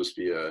sometimes it'll just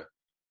be a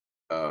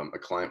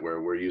client where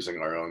we're using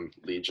our own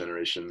lead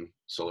generation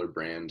solar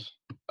brand,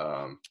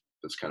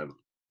 that's kind of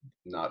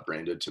not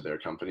branded to their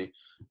company,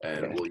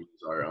 and we'll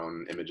use our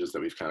own images that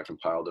we've kind of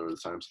compiled over the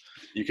times.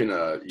 You can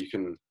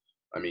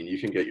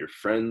get your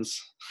friends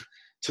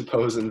to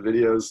pose in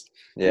videos.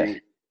 Yeah.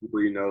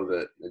 People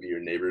that maybe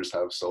your neighbors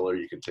have solar,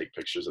 you can take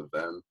pictures of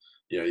them.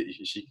 You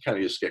can kind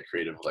of just get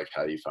creative with like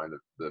how do you find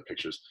the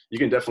pictures. You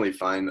can definitely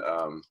find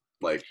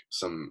like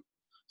some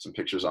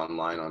pictures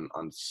online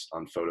on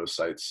photo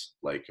sites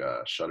like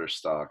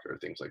Shutterstock or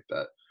things like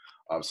that.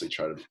 Obviously,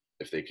 try to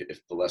if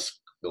the less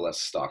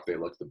stock they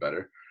look, the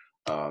better.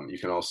 You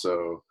can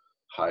also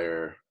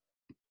hire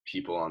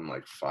people on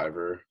like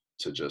Fiverr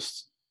to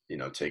just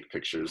take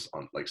pictures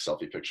on like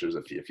selfie pictures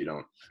if you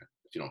don't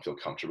feel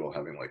comfortable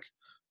having like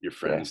your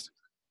friends.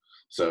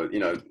 So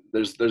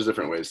there's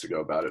different ways to go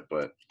about it,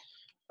 but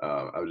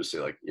I would just say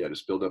like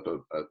just build up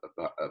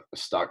a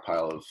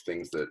stockpile of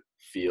things that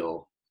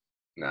feel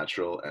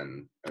natural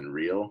and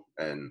real,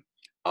 and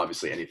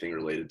obviously anything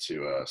related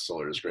to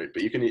solar is great.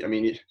 But you can you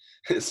can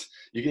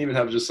even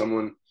have just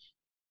someone,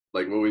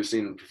 like what we've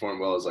seen perform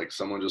well is like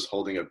someone just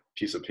holding a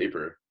piece of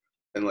paper,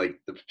 and like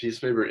the piece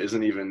of paper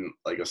isn't even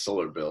like a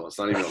solar bill, it's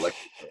not even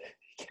electric bill.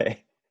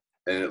 Okay.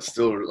 And it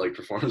still like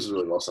performs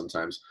really well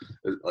sometimes.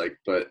 Like,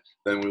 but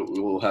then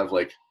we'll have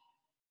like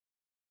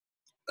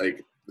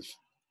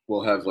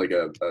we'll have like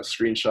a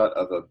screenshot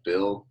of a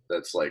bill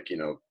that's like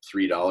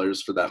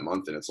 $3 for that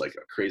month, and it's like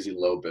a crazy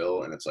low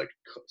bill, and it's like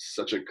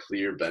such a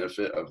clear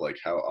benefit of like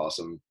how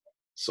awesome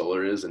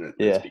solar is, and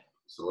it's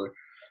solar,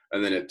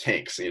 and then it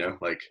tanks, it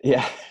like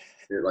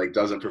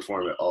doesn't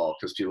perform at all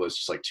because it's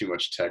just like too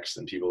much text,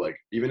 and people like,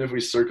 even if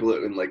we circle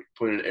it and like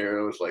point an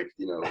arrow with like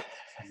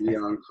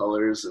neon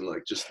colors and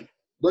like just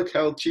look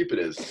how cheap it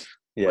is.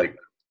 Like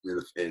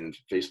in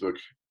Facebook,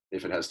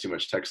 if it has too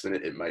much text in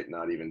it, it might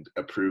not even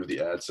approve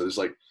the ad. So there's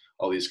like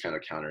all these kind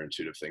of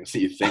counterintuitive things that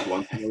you think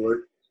one thing will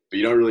work, but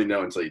you don't really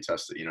know until you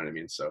test it. You know what I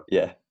mean? So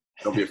Yeah.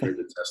 don't be afraid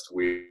to test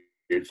weird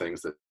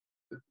things that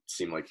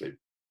seem like they,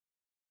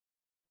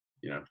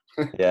 Yeah,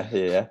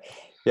 yeah,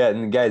 yeah.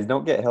 And guys,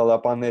 don't get held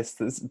up on this.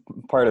 This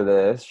part of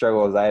the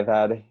struggles I've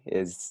had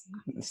is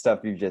the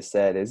stuff you just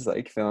said is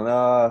like feeling,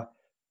 oh,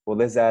 well,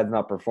 this ad's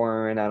not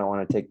performing. I don't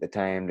want to take the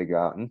time to go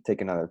out and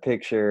take another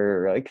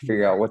picture or like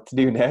figure out what to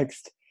do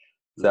next.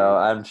 So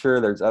I'm sure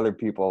there's other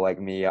people like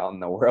me out in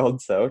the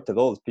world. So to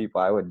those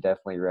people, I would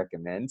definitely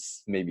recommend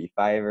maybe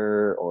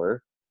Fiverr,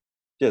 or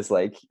just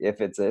like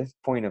if it's a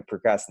point of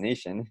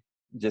procrastination,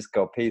 just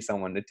go pay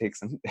someone to take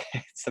some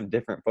some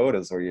different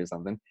photos for you or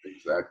something.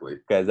 Exactly.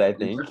 Because I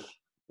think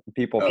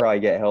people probably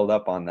get held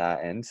up on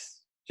that and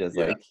just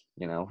Yeah. like,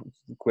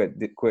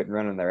 quit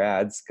running their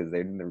ads because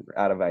they're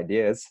out of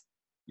ideas.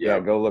 Yeah.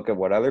 Go look at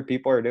what other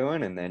people are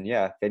doing. And then,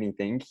 if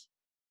anything,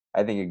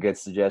 I think a good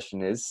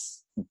suggestion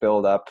is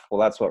build up. Well,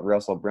 that's what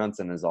Russell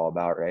Brunson is all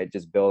about, right?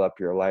 Just build up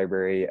your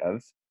library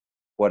of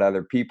what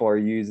other people are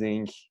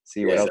using,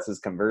 see what else is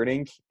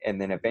converting.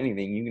 And then if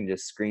anything, you can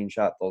just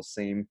screenshot those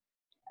same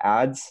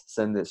ads,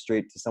 send it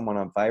straight to someone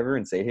on Fiverr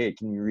and say, hey,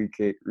 can you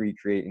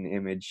recreate an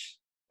image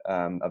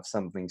of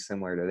something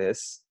similar to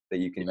this that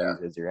you can use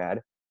as your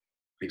ad?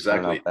 Exactly.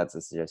 I don't know if that's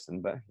a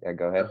suggestion, but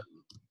go ahead.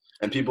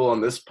 And people on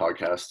this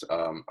podcast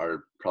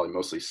are probably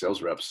mostly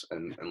sales reps,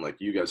 and like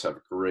you guys have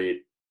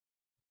great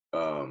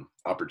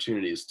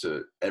opportunities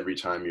to every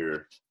time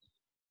you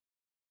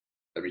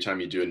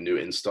do a new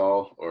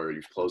install, or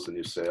you've closed a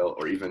new sale,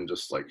 or even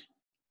just like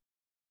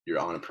you're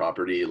on a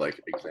property,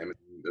 like examining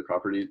the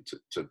property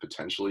to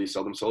potentially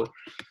sell them solar,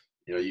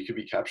 you could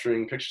be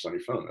capturing pictures on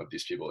your phone of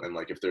these people, and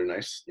like if they're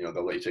nice,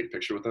 they'll let you take a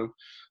picture with them.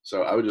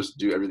 So I would just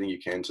do everything you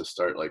can to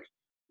start, like,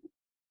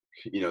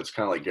 it's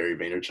kind of like Gary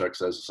Vaynerchuk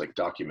says, it's like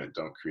document,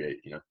 don't create.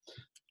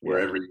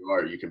 Wherever you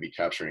are, you can be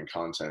capturing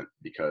content,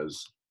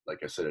 because like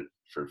I said,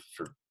 for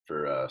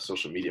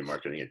social media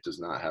marketing, it does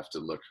not have to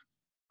look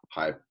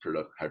high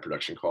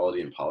production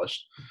quality and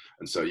polished.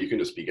 And so you can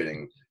just be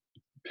getting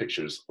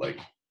pictures, like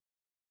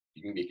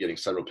you can be getting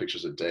several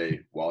pictures a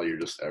day while you're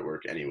just at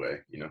work anyway,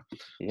 So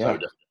I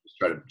would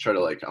definitely try to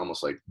like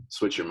almost like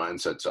switch your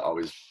mindset to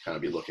always kind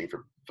of be looking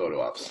for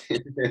photo ops.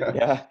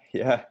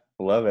 Yeah.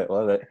 Love it.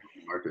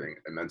 Marketing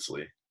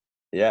immensely.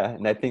 Yeah.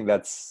 And I think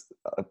that's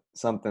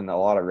something a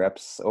lot of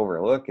reps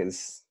overlook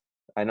is,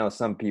 I know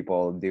some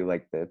people do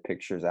like the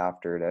pictures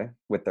after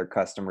with their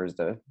customers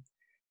to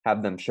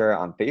have them share it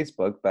on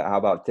Facebook, but how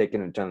about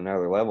taking it to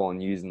another level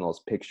and using those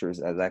pictures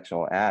as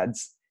actual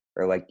ads,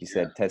 or like you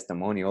said,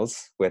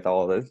 testimonials with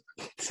all the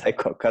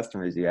psycho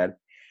customers you had.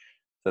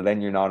 So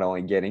then you're not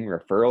only getting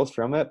referrals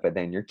from it, but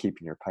then you're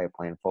keeping your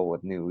pipeline full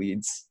with new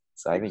leads.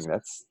 So I think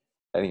that's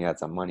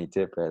a money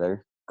tip right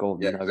there.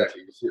 Golden nugget.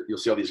 Exactly. You'll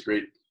see all these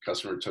great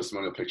customer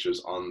testimonial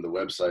pictures on the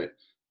website,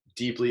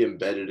 deeply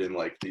embedded in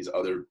like these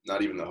other,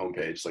 not even the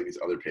homepage, like these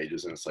other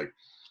pages. And it's like,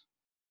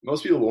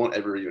 most people won't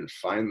ever even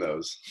find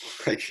those.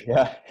 Like,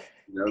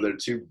 they're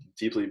too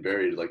deeply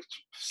buried. Like,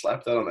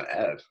 slap that on the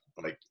ad.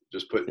 Like,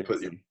 just put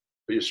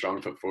your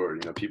strong foot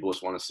forward. People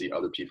just want to see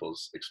other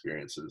people's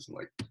experiences, and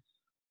like,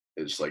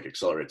 it just like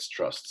accelerates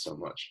trust so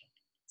much.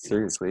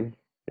 Seriously.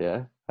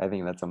 Yeah. I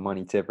think that's a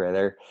money tip right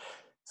there.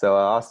 So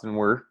Austin,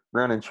 we're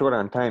running short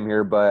on time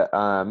here, but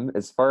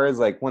as far as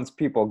like once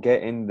people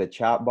get into the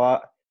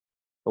chatbot,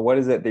 what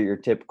is it that you're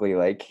typically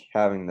like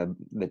having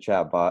the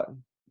chatbot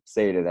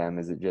say to them?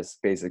 Is it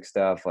just basic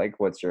stuff like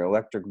what's your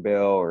electric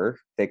bill, or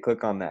if they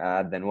click on the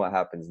ad, then what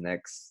happens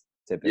next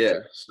typically? Yeah.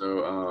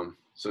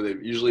 So they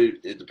usually,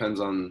 it depends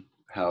on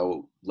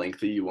how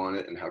lengthy you want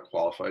it and how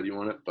qualified you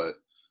want it, but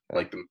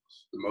like the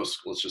most,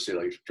 let's just say,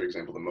 like, for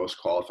example, the most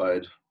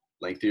qualified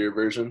lengthier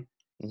version,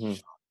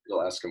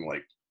 you'll ask them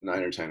like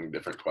 9 or 10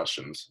 different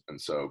questions, and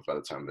so by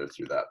the time they're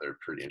through that, they're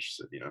pretty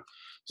interested.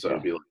 So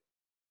it'd be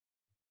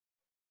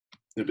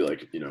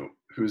like,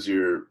 who's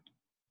your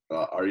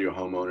are you a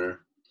homeowner?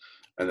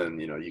 And then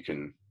you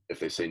can, if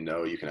they say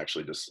no, you can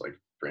actually just like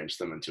branch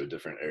them into a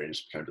different area and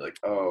just kind of be like,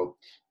 oh,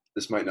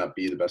 this might not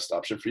be the best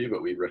option for you,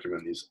 but we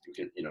recommend these.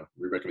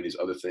 We recommend these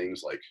other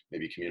things, like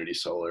maybe community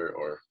solar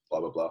or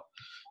blah blah blah.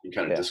 You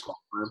can kind of disqualify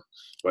them.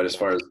 But as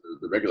far as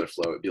the regular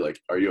flow, it'd be like,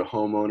 are you a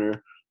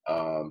homeowner?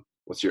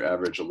 What's your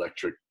average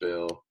electric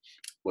bill?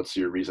 What's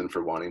your reason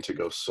for wanting to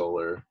go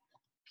solar?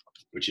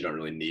 Which you don't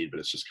really need, but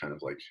it's just kind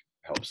of like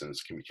helps, and it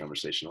can be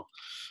conversational.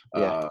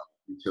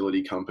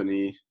 Utility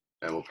company,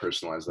 and we'll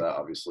personalize that.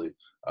 Obviously,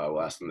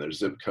 we'll ask them their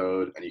zip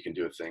code, and you can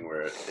do a thing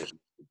where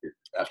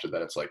after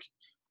that, it's like,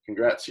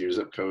 congrats, your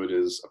zip code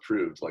is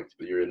approved. Like,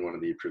 you're in one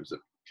of the approved zip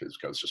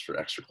codes, just for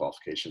extra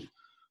qualification.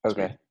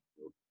 Okay.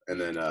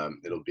 And then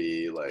it'll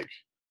be like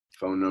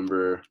phone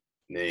number,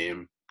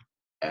 name,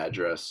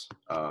 address.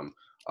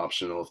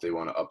 Optional if they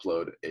want to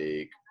upload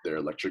their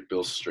electric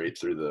bill straight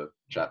through the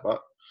chatbot,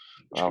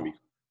 which can be.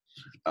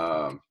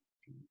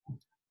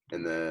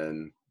 And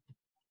then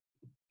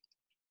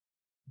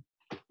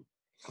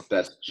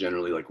that's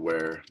generally like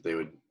where they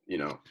would,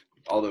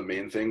 all the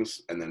main things,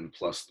 and then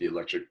plus the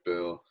electric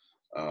bill,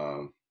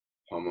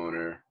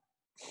 homeowner,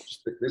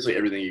 just basically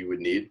everything you would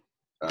need.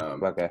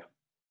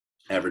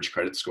 average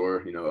credit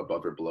score, you know,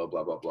 above or below,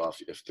 blah blah blah,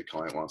 if the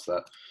client wants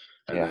that,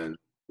 and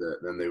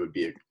then they would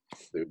be a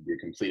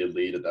completed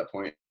lead at that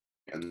point,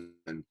 and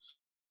then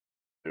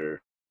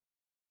there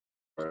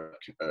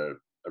a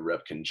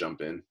rep can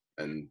jump in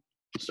and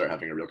start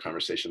having a real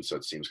conversation, so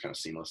it seems kind of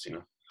seamless, you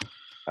know.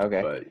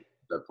 Okay. But at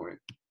that point,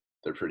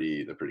 they're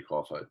pretty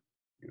qualified.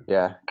 You know?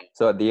 Yeah.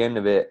 So at the end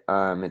of it,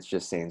 it's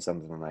just saying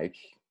something like,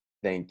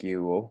 "Thank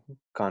you. We'll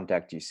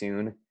contact you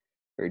soon,"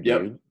 or do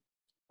Yep. you?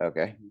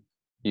 Okay.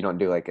 You don't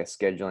do like a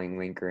scheduling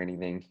link or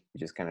anything. You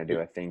just kind of do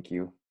a thank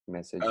you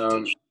message.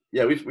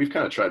 Yeah, we've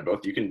kind of tried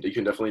both. You can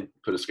definitely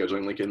put a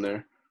scheduling link in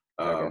there.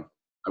 Okay.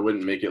 I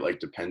wouldn't make it like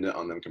dependent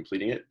on them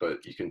completing it,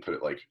 but you can put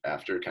it like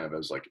after, kind of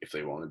as like if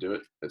they want to do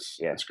it. It's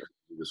great.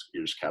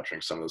 You're just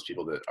capturing some of those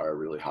people that are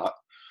really hot.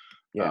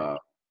 Yeah.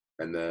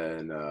 And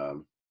then,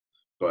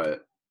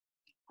 but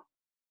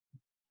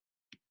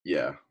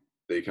yeah,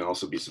 they can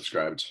also be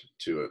subscribed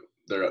to it.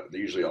 They're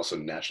usually also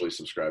naturally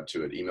subscribed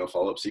to an email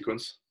follow-up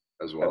sequence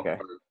as well. Okay.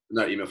 Or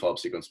not email follow-up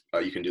sequence.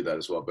 You can do that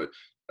as well, but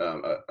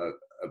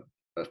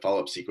a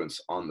follow-up sequence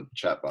on the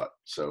chatbot.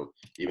 So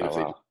even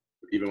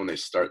even when they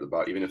start the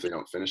bot, even if they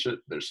don't finish it,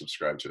 they're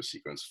subscribed to a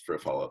sequence for a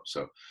follow-up.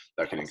 So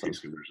that can increase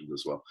conversions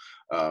as well.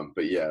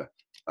 But yeah,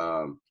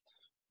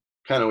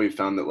 kind of we've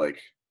found that like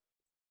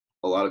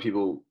a lot of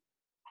people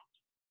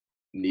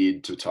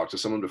need to talk to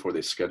someone before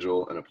they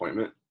schedule an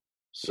appointment.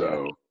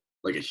 So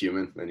like a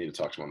human, they need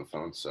to talk to them on the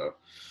phone. So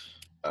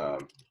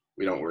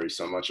we don't worry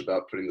so much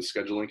about putting the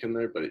schedule link in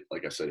there, but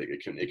like I said,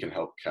 it can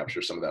help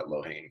capture some of that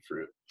low hanging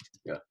fruit.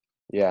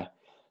 Yeah.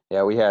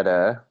 We had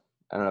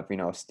I don't know if you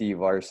know Steve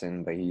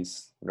Larson, but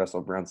he's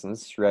Russell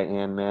Brunson's right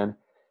hand man.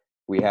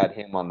 We had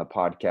him on the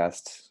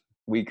podcast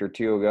a week or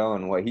two ago,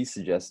 and what he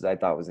suggested I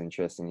thought was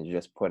interesting is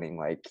just putting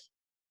like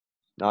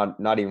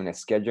not even a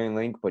scheduling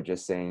link, but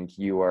just saying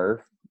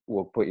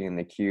we'll put you in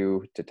the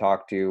queue to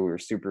talk to. We're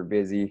super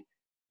busy.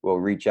 We'll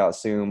reach out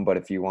soon, but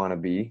if you want to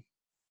be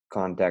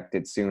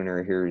contacted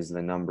sooner, here's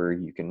the number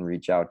you can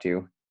reach out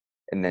to,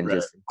 and then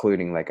just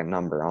including like a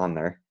number on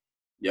there.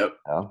 Yep.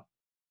 So,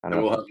 I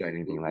don't know if you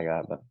anything like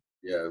that, but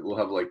yeah, we'll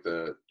have like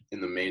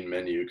in the main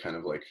menu, kind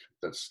of like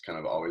that's kind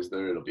of always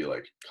there. It'll be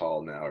like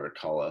call now or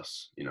call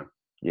us, you know.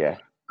 Yeah.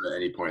 At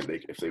any point,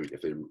 if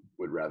they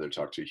would rather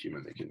talk to a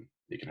human,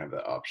 they can have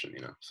that option,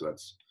 you know. So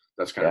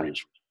that's kind of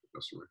reach the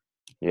customer.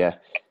 Yeah.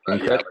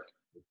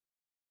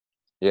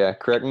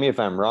 Correct me if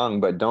I'm wrong,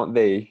 but don't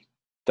they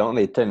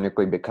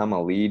technically become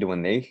a lead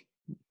when they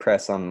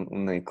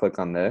click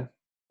on the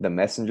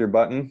messenger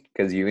button,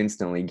 because you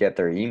instantly get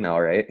their email,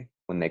 right,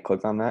 when they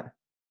click on that?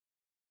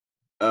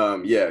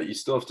 Yeah, you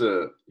still have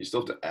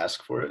to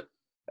ask for it.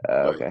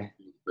 Okay.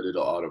 But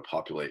it'll auto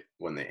populate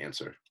when they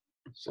answer.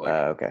 So like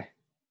okay.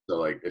 So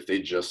like if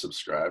they just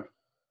subscribe,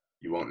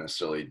 you won't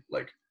necessarily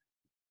like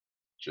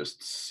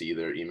just see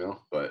their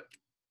email, but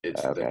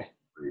it's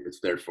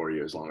there for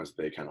you as long as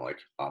they kind of like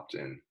opt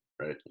in,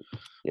 right?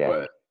 Yeah.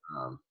 But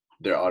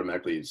they're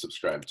automatically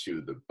subscribed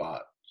to the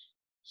bot,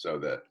 so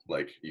that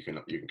like you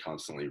can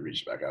constantly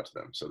reach back out to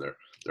them. So they're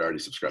already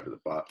subscribed to the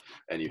bot,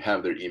 and you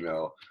have their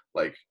email.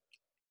 Like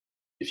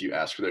if you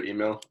ask for their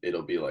email,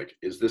 it'll be like,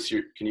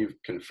 can you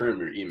confirm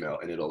your email?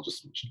 And it'll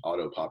just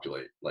auto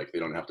populate. Like they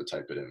don't have to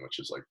type it in, which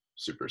is like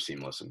super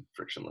seamless and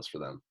frictionless for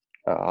them.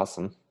 Oh,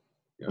 awesome.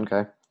 Yeah.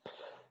 Okay.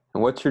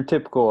 And what's your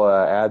typical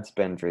ad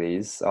spend for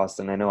these,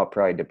 Austin? I know it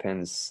probably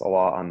depends a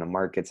lot on the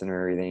markets and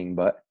everything,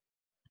 but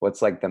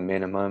what's like the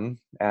minimum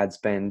ad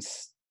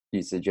spends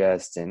you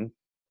suggest? And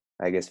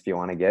I guess if you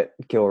want to get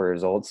killer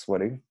results,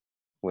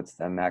 what's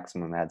the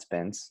maximum ad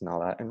spends and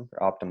all that, and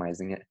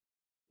optimizing it?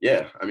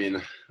 Yeah, I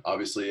mean,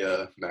 obviously,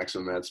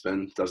 maximum ad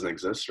spend doesn't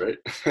exist, right?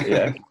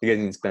 Yeah, you guys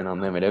can spend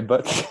unlimited,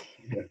 but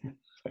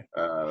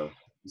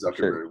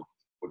Zuckerberg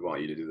would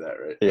want you to do that,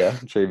 right? Yeah,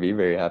 I'm sure he'd be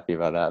very happy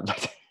about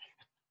that.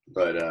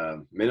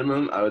 But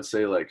minimum, I would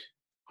say like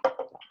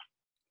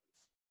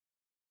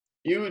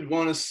you would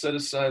want to set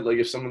aside, like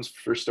if someone's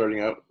first starting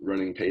out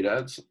running paid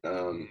ads,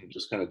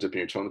 just kind of dipping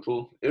your toe in the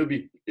pool,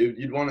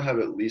 you'd want to have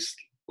at least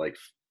like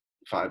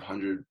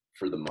 500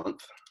 for the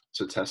month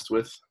to test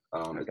with.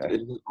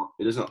 It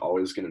isn't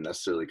always going to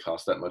necessarily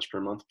cost that much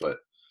per month, but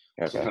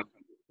sometimes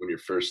when you're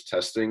first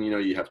testing, you know,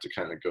 you have to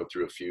kind of go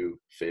through a few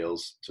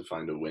fails to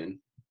find a win.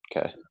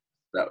 Okay.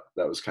 That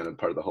was kind of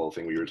part of the whole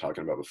thing we were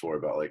talking about before,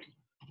 about like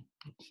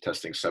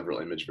testing several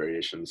image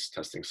variations,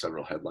 testing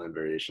several headline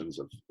variations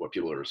of what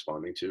people are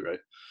responding to, right?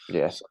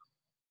 Yeah. So,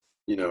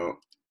 you know,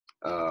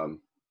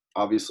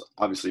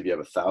 obviously if you have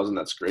 1,000,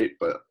 that's great,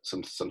 but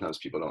sometimes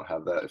people don't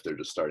have that if they're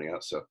just starting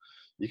out. So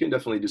you can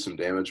definitely do some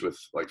damage with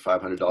like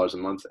 $500 a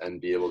month and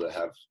be able to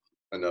have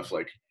enough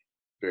like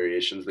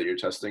variations that you're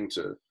testing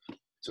to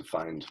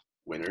find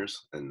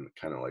winners and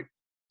kind of like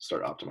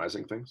start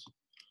optimizing things.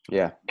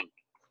 Yeah.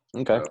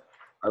 Okay. So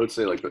I would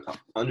say like, but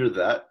under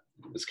that,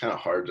 it's kind of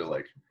hard to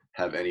like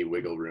have any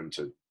wiggle room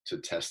to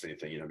test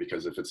anything, you know,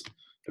 because if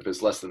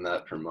it's less than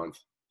that per month,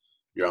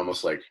 you're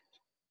almost like,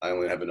 I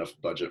only have enough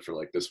budget for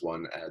like this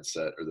one ad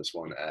set or this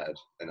one ad,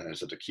 and I just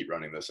have to keep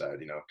running this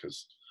ad, you know,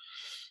 because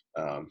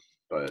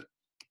but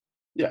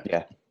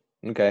yeah.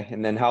 Okay.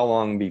 And then how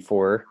long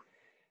before,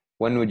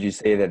 when would you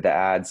say that the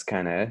ads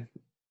kind of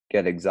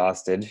get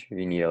exhausted?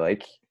 You need to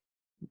like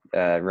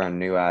run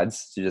new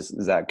ads. So just,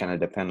 does that kind of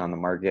depend on the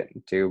market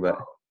too? But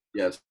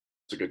Yeah, it's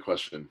a good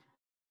question.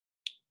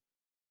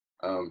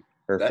 or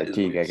That is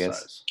fatigue, I audience guess.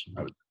 size.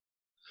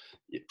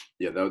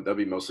 Yeah, that'll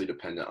be mostly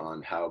dependent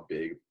on how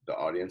big the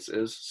audience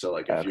is. So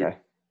like if Okay.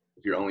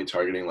 you're only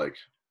targeting like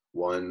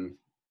one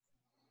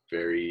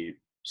very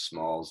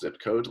small zip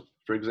code,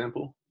 for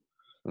example,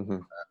 Mm-hmm.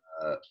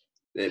 uh,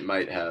 it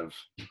might have,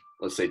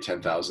 let's say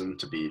 10,000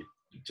 to be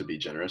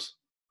generous.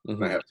 It Mm-hmm.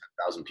 might have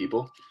 10,000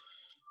 people,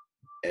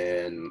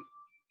 and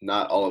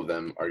not all of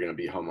them are going to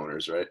be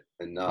homeowners, right?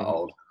 And not Mm-hmm.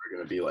 all of them are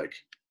going to be like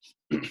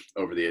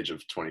over the age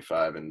of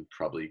 25 and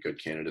probably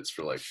good candidates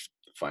for like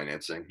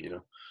financing, you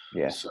know?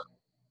 Yeah. So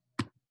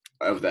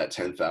of that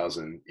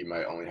 10,000, you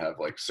might only have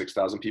like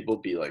 6,000 people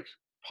be like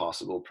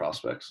possible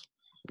prospects.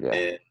 Yeah.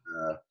 And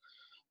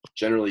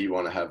generally you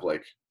want to have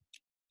like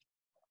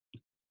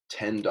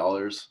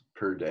 $10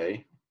 per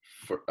day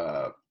for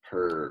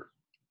per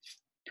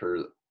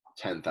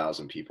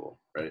 10,000 people,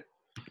 right?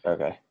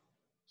 Okay.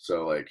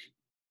 So like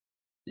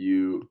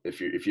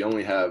if you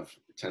only have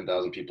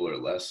 10,000 people or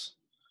less,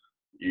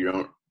 you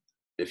don't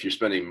if you're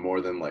spending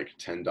more than like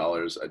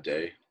 $10 a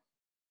day,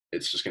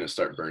 it's just going to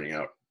start burning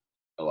out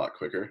a lot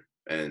quicker.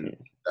 And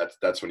Yeah.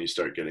 that's when you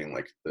start getting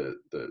like the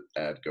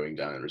ad going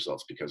down in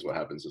results, because what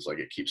happens is like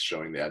it keeps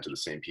showing the ad to the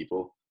same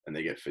people and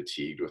they get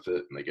fatigued with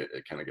it and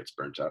it kind of gets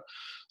burnt out.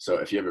 So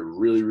if you have a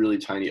really, really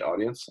tiny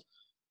audience,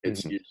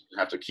 it's Mm-hmm. you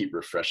have to keep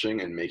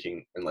refreshing and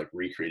making and like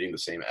recreating the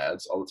same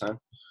ads all the time.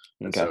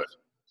 And Okay. so if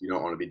you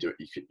don't want to be doing,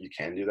 you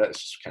can do that. It's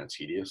just kind of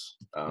tedious.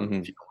 Mm-hmm.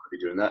 If you don't want to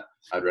be doing that,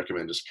 I'd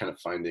recommend just kind of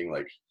finding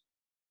like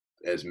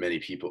as many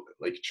people,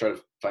 like try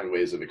to find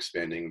ways of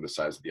expanding the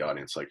size of the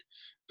audience. Like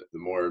the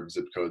more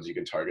zip codes you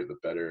can target, the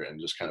better, and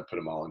just kind of put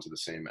them all into the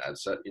same ad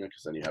set, you know,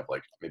 because then you have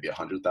like maybe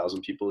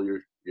 100,000 people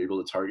you're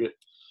able to target.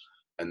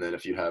 And then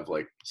if you have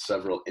like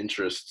several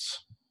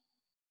interests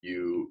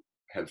you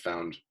have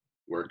found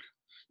work,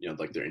 you know,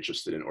 like they're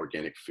interested in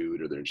organic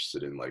food or they're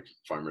interested in like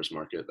farmers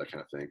market, that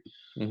kind of thing.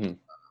 Mm-hmm.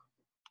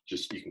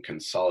 Just you can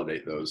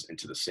consolidate those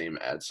into the same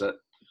ad set,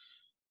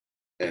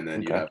 and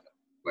then you Okay. have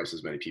twice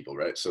as many people,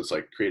 right? So it's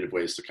like creative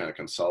ways to kind of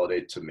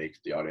consolidate to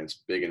make the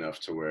audience big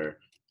enough to where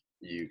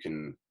you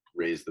can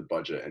raise the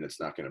budget and it's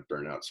not going to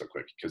burn out so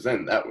quick. Because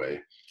then that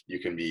way you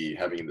can be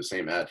having the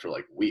same ad for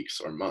like weeks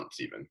or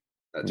months even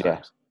at Yeah.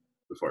 times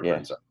before it Yeah.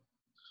 burns out.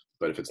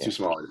 But if it's too Yeah.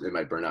 small, it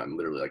might burn out in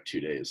literally like 2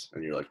 days,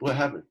 and you're like, "What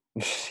happened?"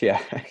 Yeah.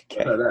 I've had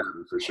Okay. that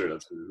happen for sure.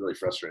 That's really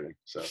frustrating.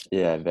 So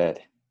Yeah, I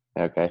bet.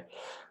 Okay.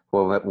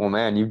 Well,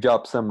 man, you've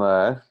dropped some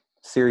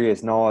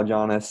serious knowledge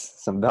on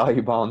us, some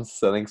value bombs.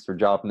 So thanks for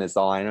dropping this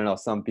all. I don't know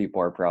some people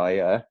are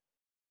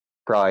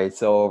probably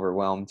so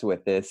overwhelmed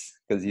with this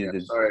because yeah, you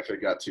did. sorry if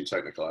it got too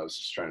technical. I was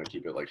just trying to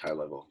keep it like high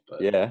level,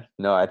 but Yeah.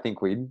 No, I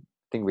think we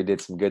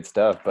did some good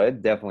stuff,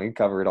 but definitely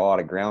covered a lot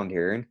of ground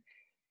here and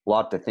a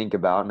lot to think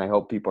about. And I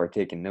hope people are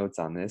taking notes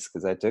on this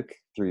because I took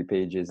 3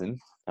 pages and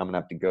I'm gonna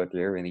have to go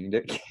through everything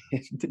to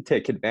to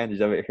take advantage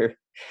of it here.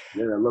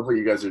 yeah, I love what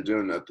you guys are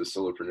doing at the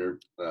solopreneur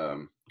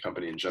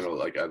company in general.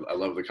 Like, I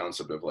love the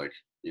concept of like,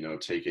 you know,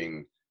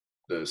 taking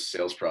the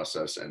sales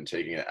process and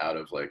taking it out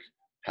of like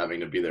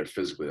having to be there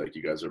physically. Like,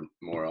 you guys are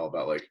more all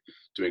about like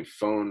doing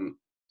phone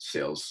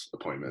sales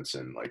appointments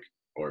and like,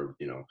 or,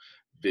 you know,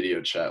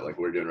 video chat like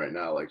we're doing right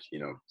now. Like, you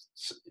know,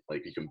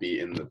 like you can be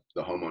in the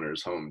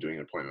homeowner's home doing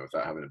an appointment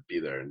without having to be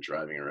there and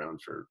driving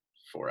around for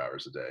 4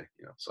 hours a day,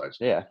 you know. So I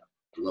Yeah.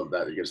 love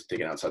that you guys are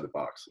thinking outside the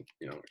box,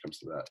 you know, when it comes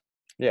to that.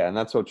 Yeah, and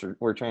that's what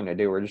we're trying to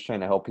do. We're just trying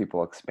to help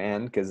people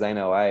expand because I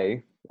know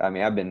I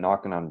mean, I've been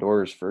knocking on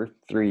doors for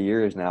 3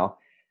 years now,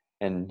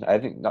 and I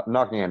think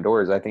knocking on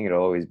doors, I think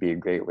it'll always be a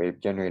great way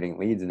of generating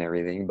leads and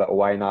everything. But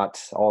why not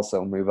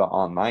also move it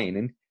online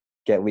and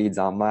get leads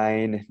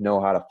online, know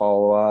how to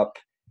follow up,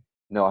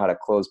 know how to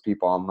close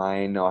people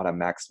online, know how to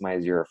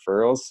maximize your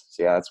referrals.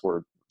 So yeah, that's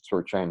what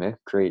we're trying to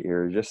create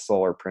here. Just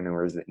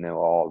solopreneurs that know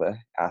all the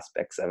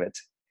aspects of it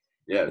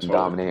Yeah, and totally.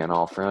 dominate on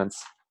all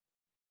fronts.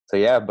 So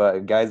yeah,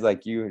 but guys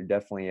like you are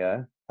definitely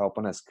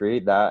helping us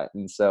create that.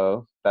 And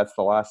so that's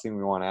the last thing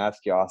we want to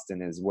ask you,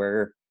 Austin, is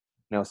where,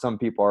 some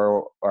people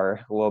are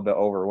a little bit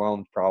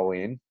overwhelmed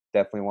probably and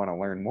definitely want to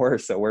learn more.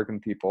 So where can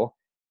people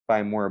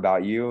find more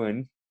about you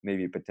and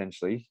maybe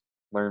potentially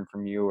learn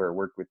from you or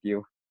work with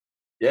you?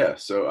 Yeah,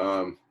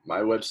 so my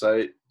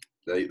website,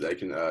 they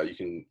can you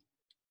can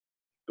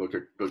book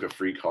a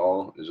free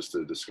call just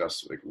to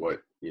discuss like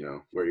what, you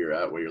know, where you're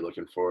at, what you're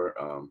looking for,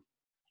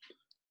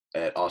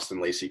 at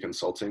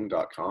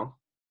austinlacyconsulting.com.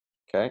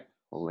 Okay,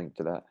 we'll link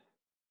to that.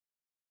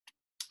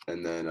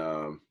 And then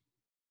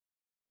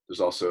there's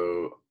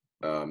also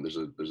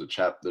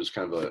there's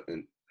kind of a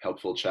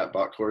helpful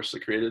chatbot course I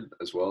created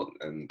as well,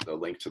 and the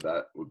link to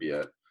that would be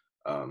at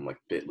like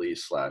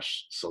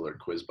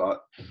bit.ly/solarquizbot.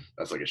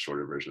 That's like a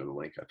shorter version of the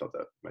link. I thought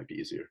that might be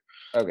easier.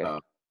 Okay.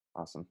 Um,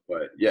 Awesome.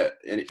 But yeah,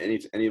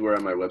 anywhere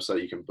on my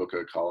website, you can book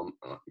a call,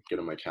 get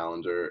on my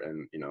calendar,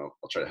 and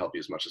I'll try to help you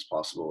as much as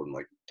possible and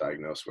like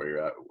diagnose where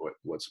you're at,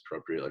 what's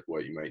appropriate, like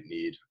what you might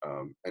need,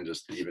 and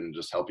just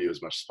help you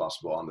as much as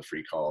possible on the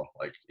free call,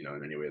 like in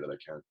any way that I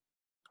can.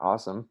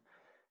 Awesome.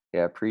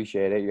 Yeah,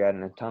 appreciate it. You're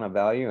adding a ton of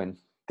value, and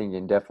think you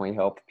can definitely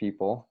help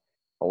people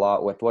a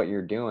lot with what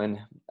you're doing.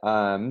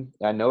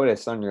 I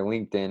noticed on your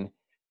LinkedIn,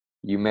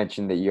 you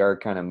mentioned that you are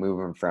kind of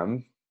moving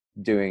from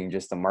doing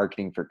just the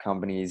marketing for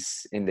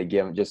companies into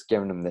giving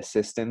them the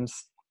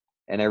systems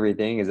and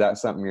everything. Is that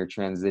something you're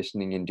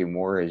transitioning into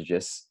more, is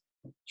just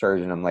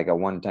charging them like a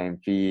one-time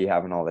fee,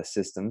 having all the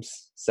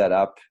systems set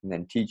up and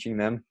then teaching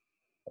them?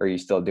 Or are you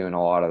still doing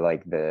a lot of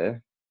like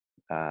the,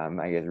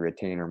 I guess,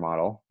 retainer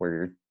model where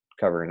you're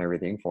covering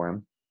everything for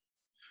them?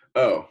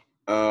 Oh,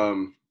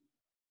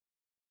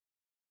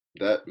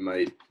 that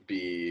might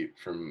be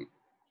from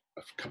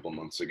a couple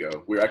months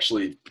ago. We're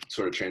actually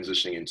sort of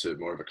transitioning into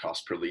more of a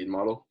cost per lead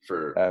model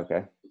for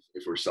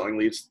if we're selling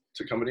leads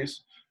to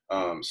companies.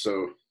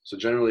 So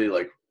generally,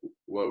 like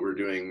what we're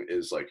doing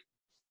is like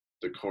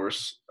the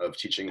course of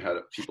teaching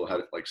people how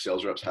to, like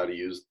sales reps, how to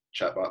use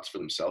chatbots for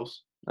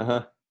themselves.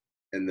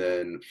 And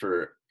then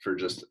for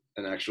just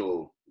an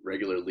actual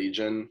regular lead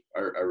gen,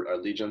 our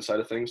lead gen side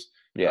of things,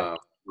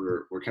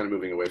 we're kind of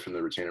moving away from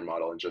the retainer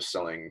model and just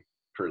selling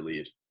per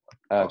lead.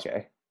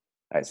 Okay,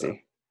 I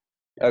see.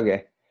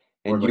 Okay,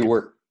 and you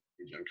work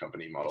lead gen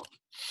company model.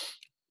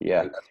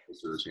 Yeah.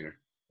 That's the retainer.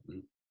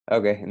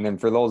 Okay, and then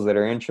for those that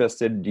are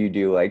interested, do you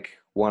do like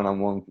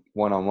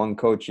one-on-one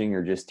coaching,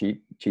 or just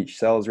teach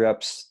sales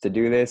reps to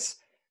do this,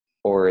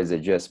 or is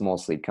it just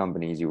mostly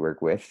companies you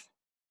work with,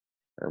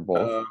 or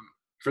both?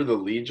 For the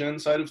lead gen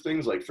side of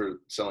things, like for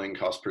selling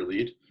cost per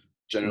lead,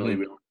 generally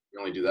we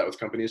only do that with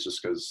companies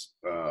just because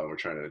we're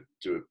trying to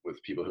do it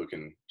with people who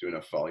can do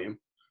enough volume.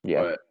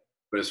 Yeah.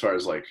 But as far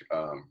as like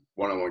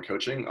one-on-one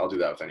coaching, I'll do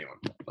that with anyone.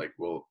 Like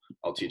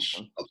I'll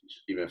teach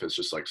even if it's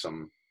just like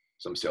some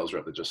sales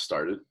rep that just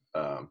started.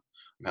 I'm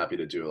happy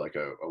to do like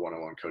a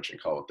one-on-one coaching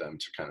call with them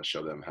to kind of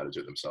show them how to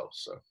do it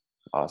themselves. So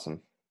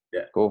awesome.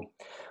 Yeah. Cool.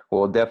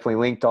 Well, definitely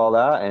linked all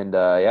that. And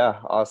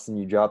Austin,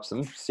 you dropped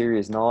some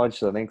serious knowledge.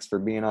 So thanks for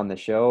being on the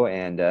show.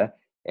 And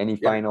any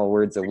final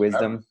words of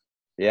wisdom?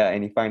 Yeah.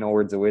 Any final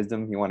words of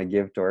wisdom you want to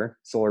give to our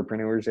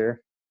solarpreneurs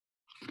here?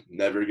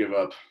 Never give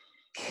up.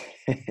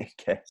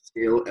 Okay.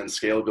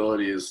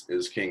 Scalability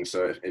is king.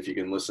 So if you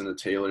can listen to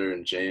Taylor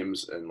and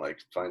James and like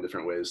find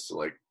different ways to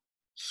like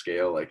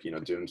scale, like,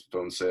 doing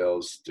phone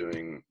sales,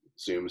 doing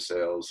Zoom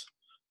sales,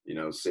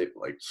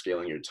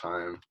 scaling your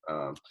time,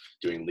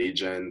 doing lead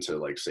gen to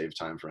like save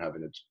time for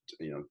having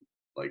to,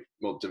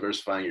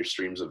 diversifying your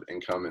streams of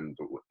income and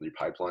your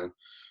pipeline.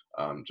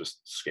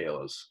 Just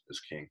scale is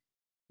king.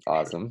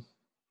 Awesome.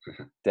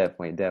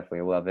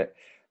 Definitely love it.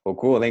 Well,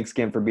 cool. Thanks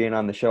again for being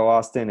on the show,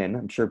 Austin. And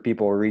I'm sure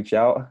people will reach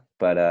out,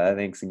 but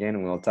thanks again.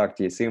 And we'll talk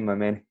to you soon, my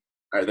man.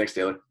 All right. Thanks,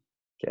 Taylor.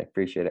 Okay.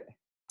 Appreciate it.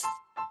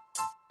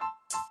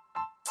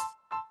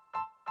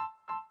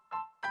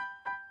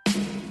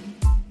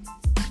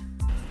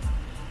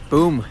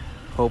 Boom.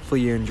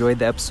 Hopefully you enjoyed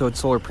the episode,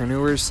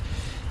 Solarpreneurs.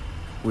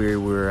 We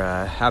were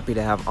happy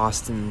to have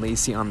Austin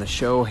Lacy on the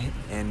show,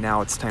 and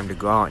now it's time to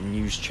go out and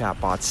use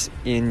chatbots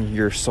in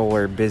your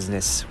solar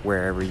business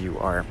wherever you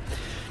are.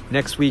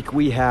 Next week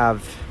we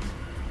have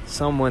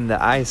someone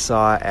that I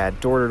saw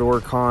at Door to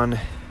Door Con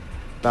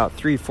about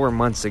 3-4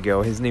 months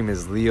ago. His name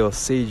is Leo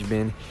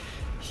Sageman.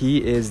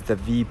 He is the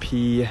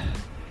VP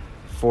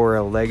for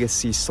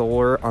Legacy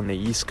Solar on the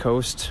East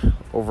Coast,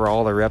 over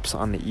all the reps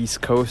on the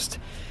East Coast.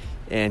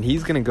 And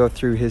he's going to go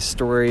through his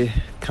story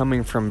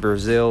coming from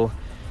Brazil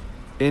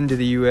into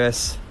the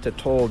U.S. to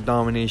total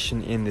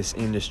domination in this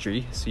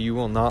industry. So you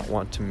will not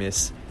want to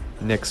miss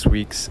next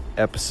week's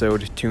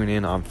episode. Tune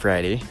in on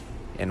Friday.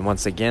 And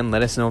once again,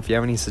 let us know if you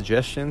have any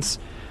suggestions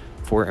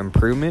for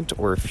improvement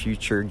or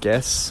future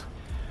guests,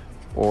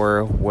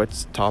 or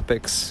what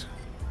topics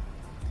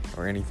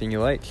or anything you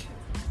like.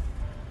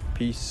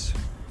 Peace.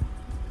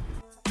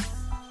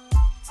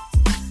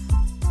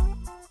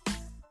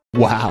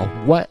 Wow,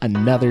 what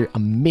another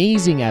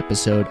amazing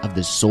episode of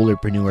the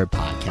Solarpreneur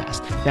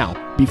Podcast. Now,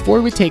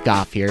 before we take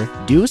off here,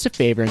 do us a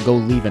favor and go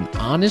leave an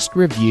honest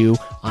review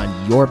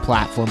on your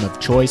platform of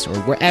choice or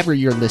wherever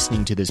you're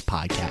listening to this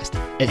podcast.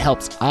 It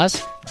helps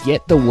us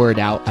get the word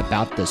out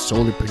about the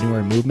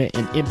Solarpreneur movement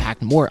and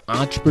impact more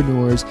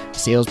entrepreneurs,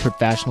 sales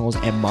professionals,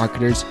 and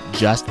marketers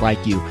just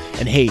like you.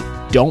 And hey,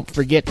 don't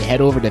forget to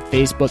head over to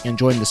Facebook and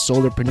join the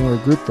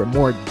Solarpreneur group for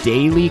more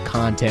daily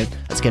content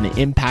that's going to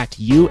impact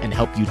you and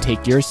help you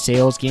take your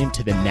sales game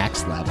to the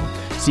next level.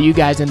 See you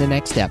guys in the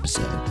next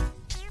episode.